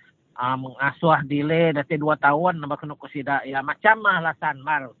mengasuh delay dari 2 tahun nambah kena kusida ya macam alasan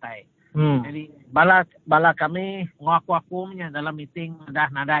baru tai. Jadi bala kami ngaku-akunya dalam meeting dah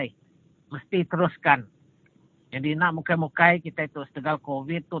nadai mesti teruskan Jadi nak mukai-mukai kita itu setegal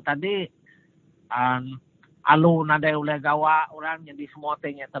COVID tu tadi alu nadai oleh gawa orang jadi semua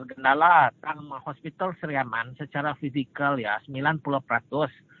tengnya tergendala. Tang hospital Seriaman secara fizikal ya 90%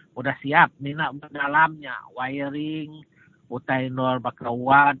 udah siap. Mina dalamnya wiring, utai luar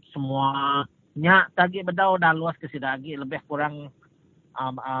bakawat semua nya tadi bedau dah luas ke sidagi lebih kurang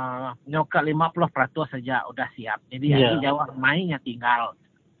nyoka 50% saja udah siap. Jadi lagi jawab mainnya tinggal.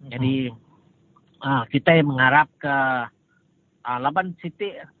 Jadi kita mengharap ke laban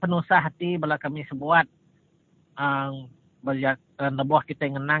siti penuh hati bala kami sebuat nabuah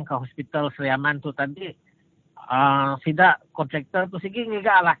kita ngenang ke hospital Seriaman tu tadi sida kontraktor tu sigi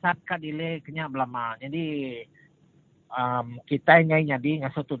ngiga alasan ka delay kenya belama. Jadi kita nyadi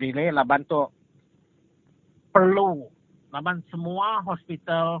ngaso tu delay laban tu perlu laban semua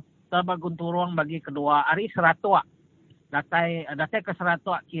hospital terbagun turun bagi kedua hari seratua datai ke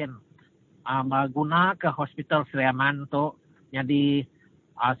seratua kian guna ke hospital Seriaman tu jadi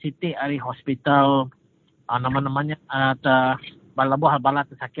siti hari hospital nama-namanya bala-buah bala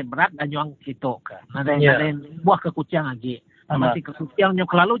sakit berat dan juang gitu ke nadai buah kekuciang lagi masih kekuciang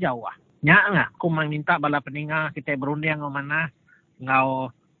nyok lalu jauh nya aku minta bala peninga kita berunding mana ngau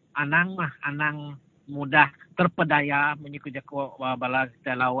anang mudah terpedaya menyikuja ko bala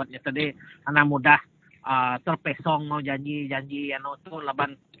kita lawatnya tadi anak mudah terpesong mau janji tu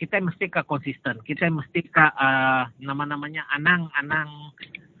laban kita mesti ka konsisten kita mesti ka nama-namanya anang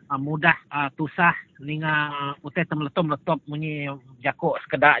mudah tusah ninga utai temletop munyi jako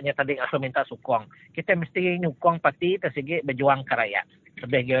sekedaknya tadi aso minta sukong kita mesti nyukong pati tersegi berjuang ke rakyat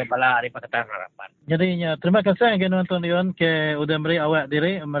sebagai bala hari Pakatan Harapan. Jadi terima kasih ke nonton Dion ke udah beri awak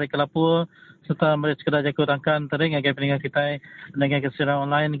diri mereka lapu serta mereka sekedar jago tangkan tadi ngagai peninggal kita dengan kesiaran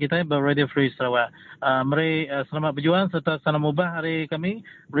online kita Radio Free Sarawak. Mereka selamat berjuang serta salam ubah hari kami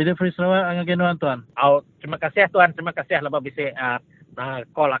Radio Free Sarawak ngagai nonton. Terima kasih tuan, terima kasih lah bisa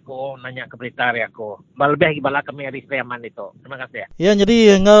call aku nanya ke berita hari aku. Lebih bala kami hari Seriaman itu. Terima kasih. Ya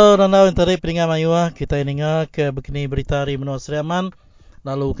jadi ngau ranau antara peringkat mayuah kita ingat ke begini berita hari menua Seriaman.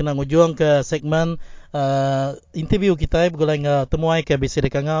 Lalu kena ngujung ke segmen interview kita bergulai temuai ke BC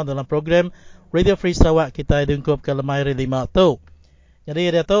Dekangau dalam program Radio Free Sarawak kita diungkup ke lemai 5 tu. Jadi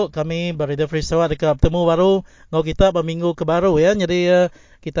dia tahu kami Radio Free Sarawak dekat temu baru ngau kita berminggu ke baru ya. Jadi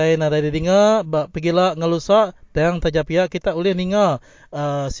kita nak ada dengar pergilah ngalusak tang tajapia kita boleh dengar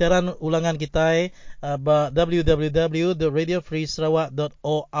siaran ulangan kita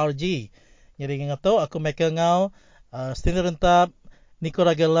www.radiofreesarawak.org. Jadi ngau aku make ngau stinir rentap Niko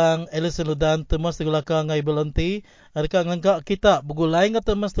Ragalang, Elisa Ludan, Temas Tegulaka ngai belenti. Adakah ngangkak kita bergulai ngai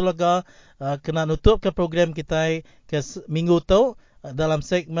Temas Tegulaka kena nutup ke program kita ke minggu tu dalam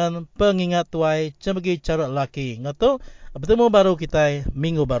segmen pengingat tuai cembagi cara lelaki. Ngatu bertemu baru kita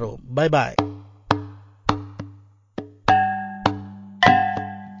minggu baru. Bye bye.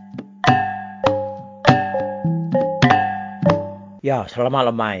 Ya, selamat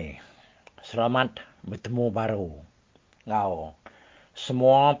lemai. Selamat bertemu baru. Ngau.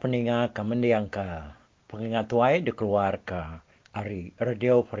 Semua peningat kemendiang ke pengingat tuai dikeluar ke hari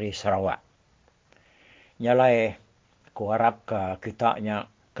Radio Free Sarawak. Nyalai ku harap ke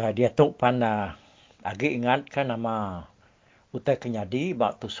kitanya ke dia tu panda agi ingat ke nama utai kenyadi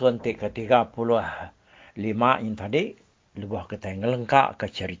bak tusuan ti ke 35 yang tadi lebih kita ngelengkak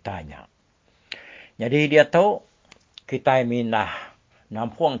ke ceritanya. Jadi dia tahu kita minah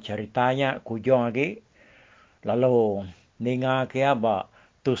nampuang ceritanya kujung lagi lalu ninga kia ba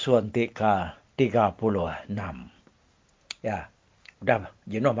tusuan tika 36. Ya, udah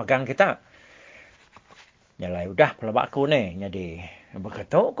jenuh magang kita. Nyalai udah pelabak ku ni. Jadi,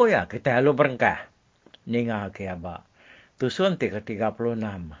 berkata ko ya, kita lalu berengkah. Ninga kia ba tusuan tika 36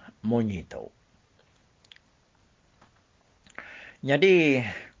 munyi tu. Jadi,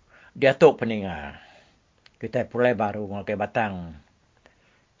 dia tu peninga. Kita pulai baru ngakai batang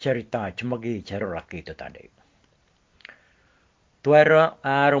cerita cemagi cara laki itu tadi. Tuai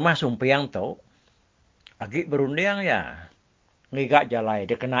rumah sumpiang tu, agi berundiang ya, ngigak jalai,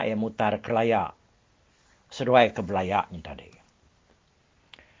 dia kena mutar ke layak, seduai ke belayaknya tadi.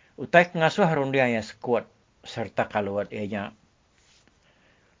 Utai ngasuh rundiang yang sekuat, serta kaluat ianya,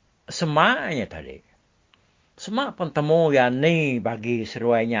 semaknya tadi. Semak pun temu yang ni bagi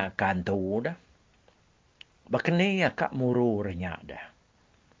seduainya kantu dah. Bahkan ni ya kak mururnya dah.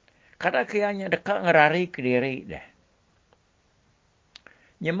 Kadang kianya dekat ngerari ke diri dah.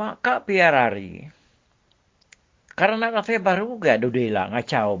 Nyemak kak piarari. Karena kafe baru ga dudila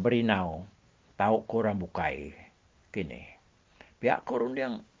ngacau berinau. Tahu kurang bukai. Kini. Pihak kurun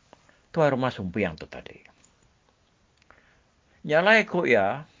yang tuai rumah sumpiang tu tadi. Nyalai ku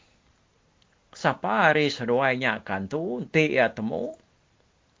ya. siapa hari seduainya kan tu, nanti ia temu,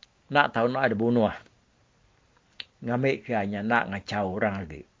 nak tahu nak ada bunuh. Ngambil kianya nak ngacau orang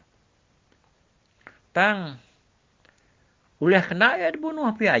lagi. Tang, ulah kena ia dibunuh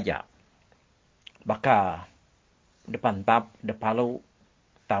api aja. Baka depan tap, depan lu,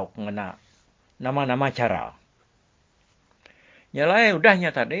 tahu kena nama-nama cara. Nyalai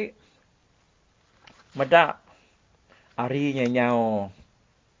udahnya tadi, medak harinya nyau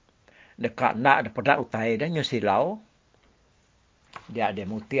dekat nak daripada utai dan nyusilau, dia ada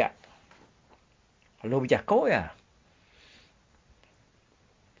mutiak. Lalu berjako ya.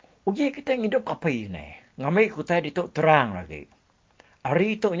 Uji kita hidup kapi ni. Ngambil kutai di tu terang lagi.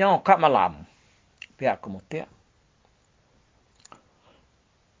 Hari tu nyau kak malam. Pihak kemutiak.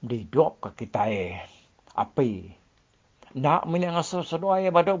 Di dop ke kita api. Nak menyangasal seduai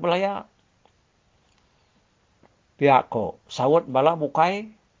badau belaya. Pihak ko sawat bala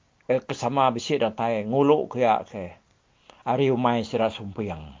bukai. Kesama bisi datai nguluk kaya ke. Hari umai sira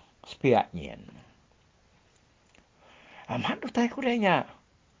sumpiang. Sepiak nyen. Amat datai kudanya.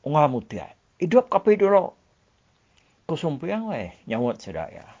 Unga mutiak. Hidup kapi dulu. Kusumpiang nyawat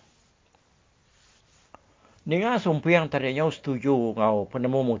sedaya. Ninga sumpiang tadi nyau setuju ngau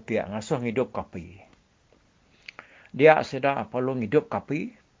penemu mutiak ngasuh hidup kapi. Dia sedar perlu hidup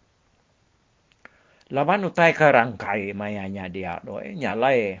kapi. Laban utai ke rangkai mayanya dia doi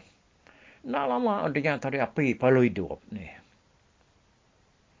nyalai. Nak lama adanya tadi api perlu hidup ni.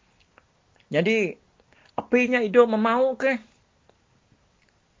 Jadi apinya hidup memau ke?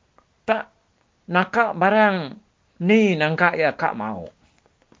 Tak nakak barang ni nangka ya kak mau.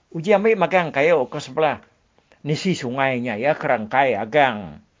 Uji ambil magang kayu ke sebelah nisi sungainya ya kerangkai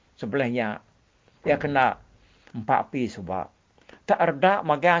agang sebelahnya ya kena empat api sebab tak reda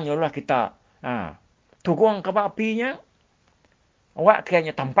magang nyolah kita tugung ke apinya awak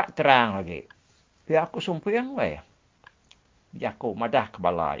kayaknya tampak terang lagi. Biar aku sumpiang biar aku madah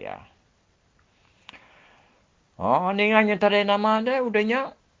kepala ya. Ni nganya tadi nama dia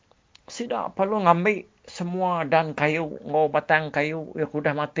udahnya tidak perlu ngambil semua dan kayu, ngau batang kayu yang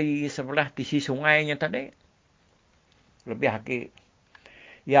sudah mati sebelah sisi sungainya tadi. Lebih lagi,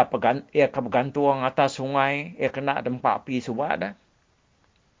 ia kebergantung atas sungai, ia kena dempak api subak dah.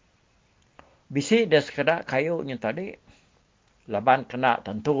 Bisi dia sekedar kayunya tadi, laban kena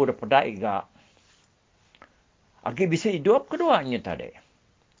tentu daripada iga. Agi bisi hidup keduanya tadi.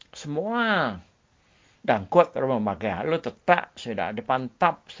 Semua dan kuat rumah magang. Lu tetap sudah depan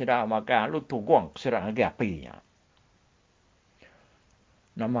tap sudah magang. Lu tugung sudah lagi apinya.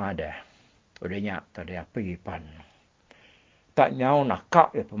 Nama ada. Udahnya tadi api pan. Tak nyau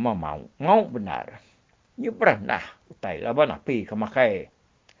nakak ya pemau mau. Ngau benar. Ini pernah. Utai laban api kemakai.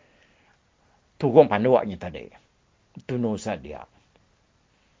 Tugung panduaknya tadi. Itu nusa dia.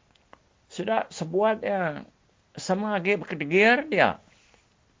 Sudah sebuat yang sama lagi berkedegir dia.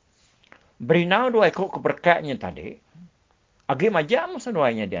 Berinau dua ekor keberkatnya tadi. Agi majam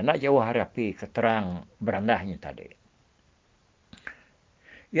seduanya dia. Nak jauh harapi keterang berandahnya tadi.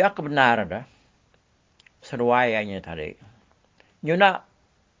 Ya kebenar dah. Seduanya tadi. Nyo nak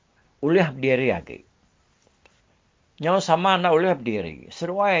ulih berdiri lagi. Nyo sama nak ulih berdiri.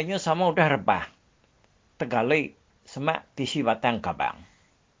 Seduanya sama udah rebah. Tegali semak tisi batang kabang.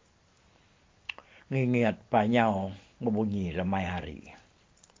 Ngingat panyau berbunyi lemai hari.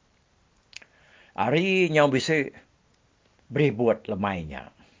 Hari yang bisa beri buat lemainya.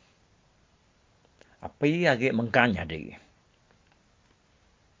 Api agak mengkan jadi.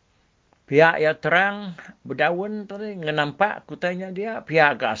 Pihak yang terang berdaun tadi. Nampak kutanya dia.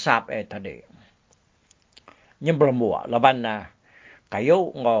 Pihak agak asap tadi. Nyembelum buat. Laban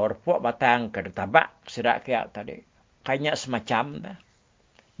kayu ngau repuk batang ke tabak. Sedak kaya tadi. Kayaknya semacam dah.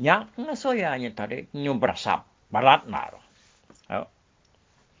 Nyak ngasoyanya tadi. Nyumberasap. Barat nar.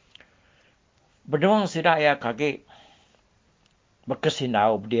 Berdua sidak ya kaki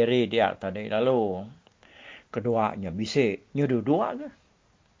berkesinau berdiri dia tadi. Lalu keduanya bisa nyudu-dua ke.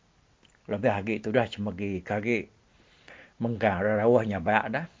 Lebih lagi itu dah cemegi kaki menggang rawahnya banyak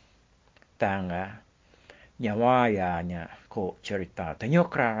dah. Tangga nyawa ya nya ko cerita. Tanyo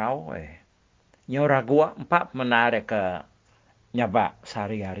kerarau nyo ragua 4 menarik ke nyabak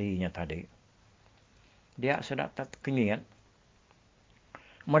sehari-harinya tadi. Dia sudah tak kenyit.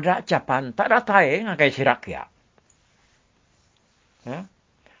 Medak capan, tak datai ngakai sirak ya.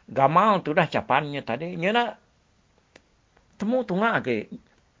 Gamal tu dah capannya tadi. Nya nak temu tunga ke.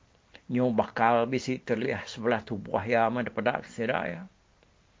 Nyo bakal bisi terlihat sebelah tubuh ya daripada sirak ya.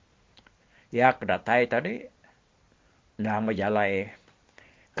 Ya kedatai tadi. Dah berjalai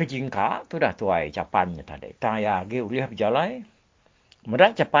ke jingka tu dah tuai capannya tadi. Tang ya ge ulih berjalai.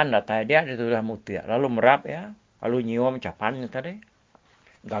 Merak capan datai dia sudah mutia. Lalu merap ya. Lalu nyium capannya tadi.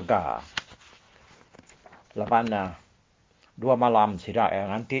 Gagal. Lepas 2 malam sirak ya.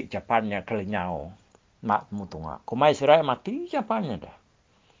 Nanti capannya kelenyau. Mak mutunga. Kumai sirak mati capannya dah.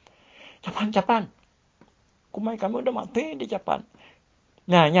 Capan. Kumai kamu udah mati di capan.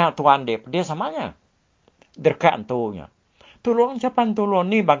 Nah, tuan dia samanya. Derkat tuanya. Tolong capan tolong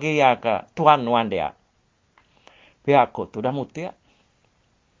ni bagi ya ke tuan dia. Pihak aku tu dah mutia.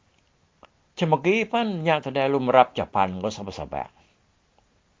 Cemegi pan tadi lu merap capan kau sabar-sabar.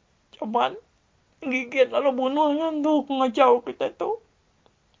 Capan gigit lalu bunuhnya tu ngajau kita tu.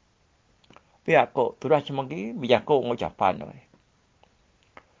 Pihak aku tu dah cemegi bijaku ngucapan.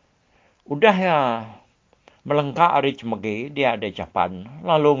 Udah ya melengkap hari cemegi dia ada capan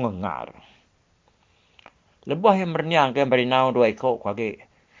lalu ngengar. Lebah yang berniang ke berinau 2 ekor kaki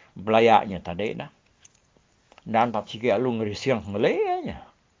belayaknya tadi dah. Dan tak sikit lu ngerisiang ngelenya.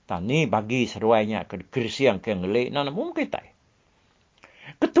 Tani bagi seruainya ke kerisiang ke ngelek nana mungkin tak.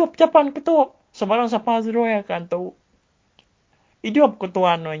 Ketup capan ketup. Sebarang siapa seruai akan tahu. Hidup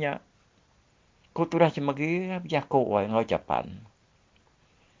ketuan nya. Kuturah cemegi jago wai ngau capan.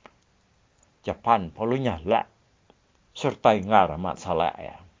 Capan polunya lah. Serta ngar amat salah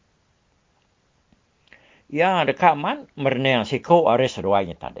ya. Ya dekat man merniang siko are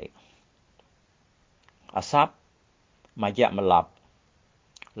seruainya tadi. Asap majak melap.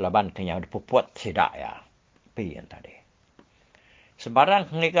 Laban kenyang dipupuat sidak ya. Pian tadi.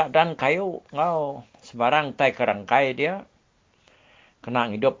 Sebarang ngigak dan kayu ngau. Sebarang tai kerangkai dia.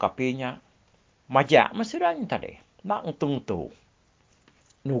 Kena hidup kapinya. Majak masiranya tadi. Nak untung tu.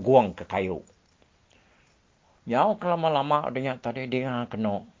 Nuguang ke kayu. Nyau kelama-lama adanya tadi dia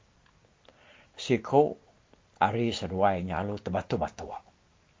kena. Siku ari seruainya lalu terbatu-batu.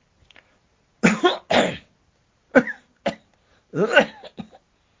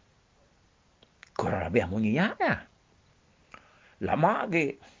 Kurang lebih munyiak ya. Lama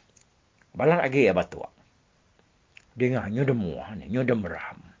lagi. Balang lagi ya batu. Dia nyudem wah ni. Nyudem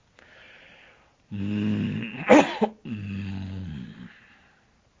ram.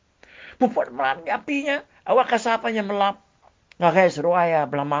 Puput melam apinya. Awak kasapanya melap. Ngakai seruaya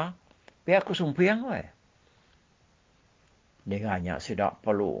belama. Biar aku sumpiang weh. Dia hanya sidak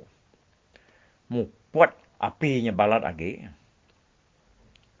perlu. Muput apinya balat lagi.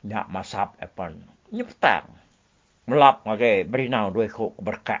 Nyak masap epan. Nyepetang. Melap ngakai berinau 2 ekor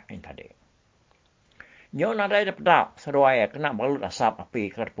berkat ini tadi. Nyo nadai ada pedak. Seruaya kena balut asap api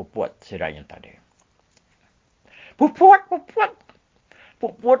ke puput sidaknya tadi. Puput.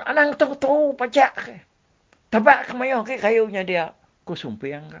 Puput anang tu pajak. Tabak kemayo ke kayunya dia.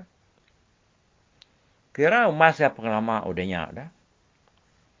 Kusumpiang kan. Kira masa pengalaman udahnya dah.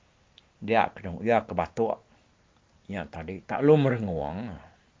 Dia kena ya ke batu. Ya tadi tak lu merenguang.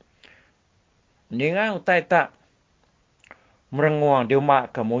 Dengan utai tak merenguang dia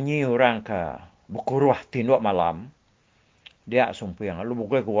mak ke munyi orang ke bukuruh tinduk malam. Dia sumpiang lu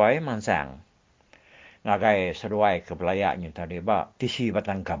bukai kuai mansang. Ngagai seruai ke belayaknya tadi ba tisi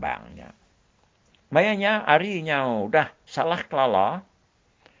batang kabangnya. Mayanya harinya udah salah kelala.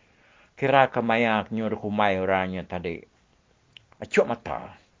 Kira kemayak nyuruh kumai orangnya tadi. Acuk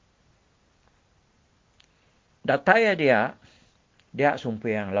mata. Dataya dia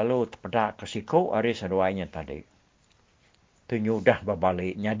sumpiang lalu terpedak ke siku hari seruainya tadi. Tu dah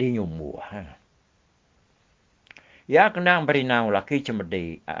berbalik nyadi nyumbuh. Ya kena berinau laki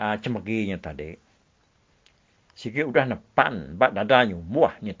cemeginya tadi. Sikit udah nepan bat dada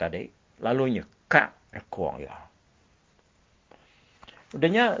nyumbuhnya tadi. Lalu nyekak rekong ya.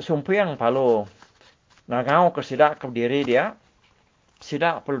 Udahnya sumpiang palu ngangau ke sidak ke diri dia.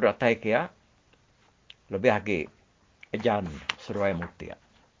 Sidak perlu datai kia. Lebih lagi ejan seruai mutia.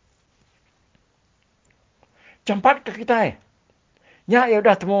 Campat ke kita. Ya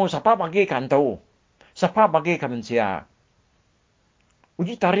udah temu siapa bagi kan tahu. Siapa bagi kan manusia.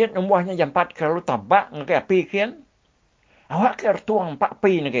 Uji tarian umbuhnya jampat kalau tabak ngakai api kian. Awak ke tuang 4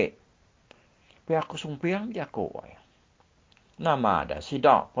 api nake. Pi aku sumpiang jako. Nama ada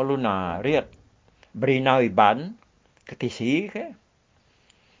sidak perlu na riat berinau iban ketisi ke.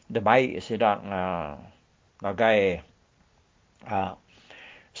 Debai sidak ngagai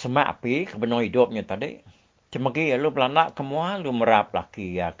semak api kebenar hidupnya tadi. Cemegi lu belanak kemua lu merap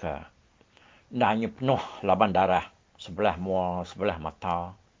laki ya ke. Nanya penuh laban darah. Sebelah mual, sebelah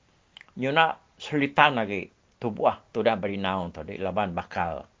mata. Nyo nak selitan lagi. Tubuh tu dah berinau tadi. Laban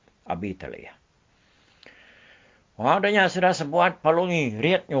bakal abi tali ya. Wah, adanya sudah sebuat palungi.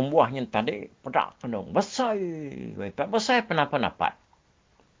 Riat nyumbuahnya tadi. Pedak kenung. Besar. Besar penapa-napa.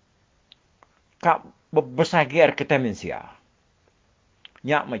 Kak besar gear kita manusia.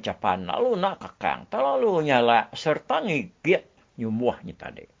 Nyak macapan lalu nak kakang. Terlalu nyala serta ngigit nyumbuhnya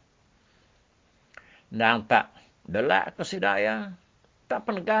tadi. Nang tak delak kesidaya. Tak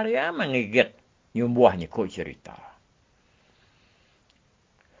penegaria mengigit nyumbuhnya ko cerita.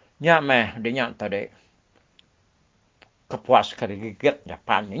 Nyak meh dinyak tadi. Kepuas kali gigit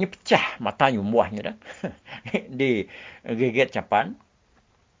Japan. Ini pecah mata nyumbuhnya dah. Di gigit Japan.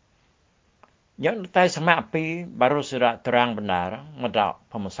 Yang letai sama api baru sudah terang benar medak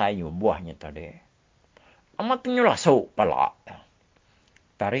pemasai nyumbuhnya tadi. Amat nyulasuk pala.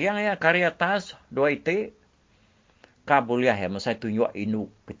 Tariang ya karya atas 2 iti. Kabuliah ya masai tunjuk inu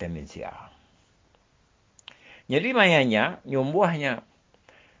vitamin C. Jadi mayanya nyumbuhnya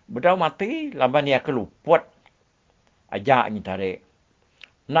bedau mati lamban ya keluput. Ajaknya tadi.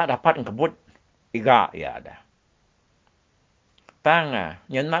 Nak dapat kebut iga ya ada. Tanga,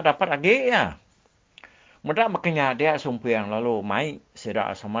 yang nak dapat lagi ya. Mudah makanya dia sumpiang lalu mai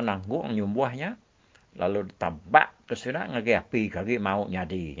sedak sama nanggung nyumbuhnya. Lalu tabak ke sedak ngagi api kagi mau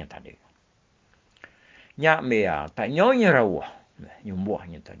nyadi yang tadi. Nyak mea tak nyonya rawah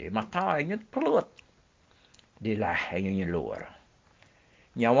nyumbuhnya tadi. Matanya pelut. Dilah yang luar.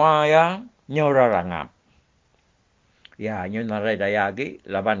 Nyawa ya nyora rangap. Ya nyonarai dayagi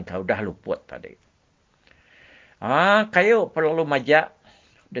laban kau dah luput tadi. Kayu perlu majak.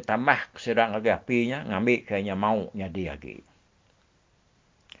 Ditambah kesedang lagi apinya, ngambil kayaknya mau nyadi lagi.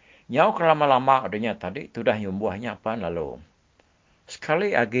 Nyau kelama-lama adanya tadi, sudah nyumbuhnya apa lalu.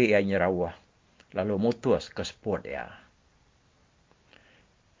 Sekali lagi ia nyerawah, lalu mutus ke spot ya.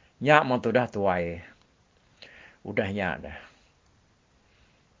 Nyak mau sudah tuai, udahnya dah.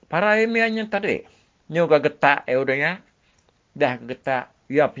 Para imiannya tadi, nyau getak udahnya, dah getak,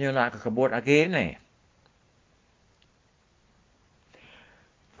 ia punya nak ke kebun lagi ni.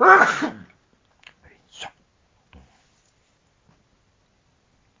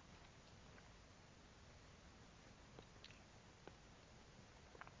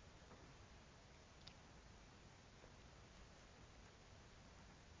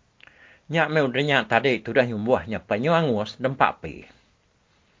 Nyak udahnya tadi sudah nyumbuhnya penyuangus dempak pi.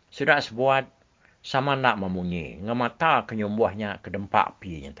 Sudah sebuat sama nak memunyi. Ngemata kenyumbuhnya ke dempak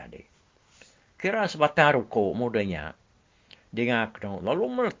pi yang tadi. Kira sebatang ruko mudanya. Dengan kena lalu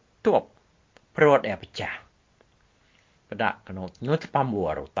meletup. Perut dia pecah. Pedak kena nyut pambu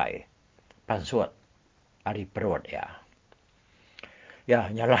arutai. Pansut. Ari perut dia.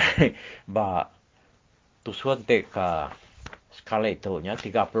 Ya nyala. Ba. Tusuan teka. Sekali itu nya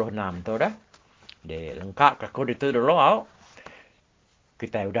 36 tu dah. Dia lengkap ke kod itu dulu.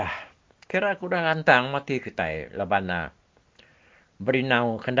 Kita udah. Kira aku dah gantang mati kita. Labana.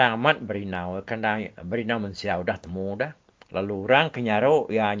 Berinau kendang amat. Berinau mensiau dah temu dah. Lalu orang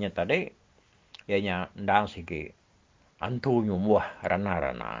kenyaro ianya tadi. Ianya ndang sigi. Antu nyumbuh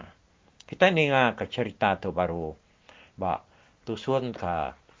rana-rana. Kita ni ke cerita tu baru. Ba tusun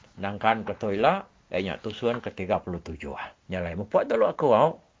ke nangkan ke toilet. Ianya tusun ke 37. Nyalai membuat dulu aku.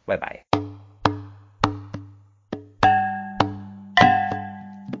 Bye-bye.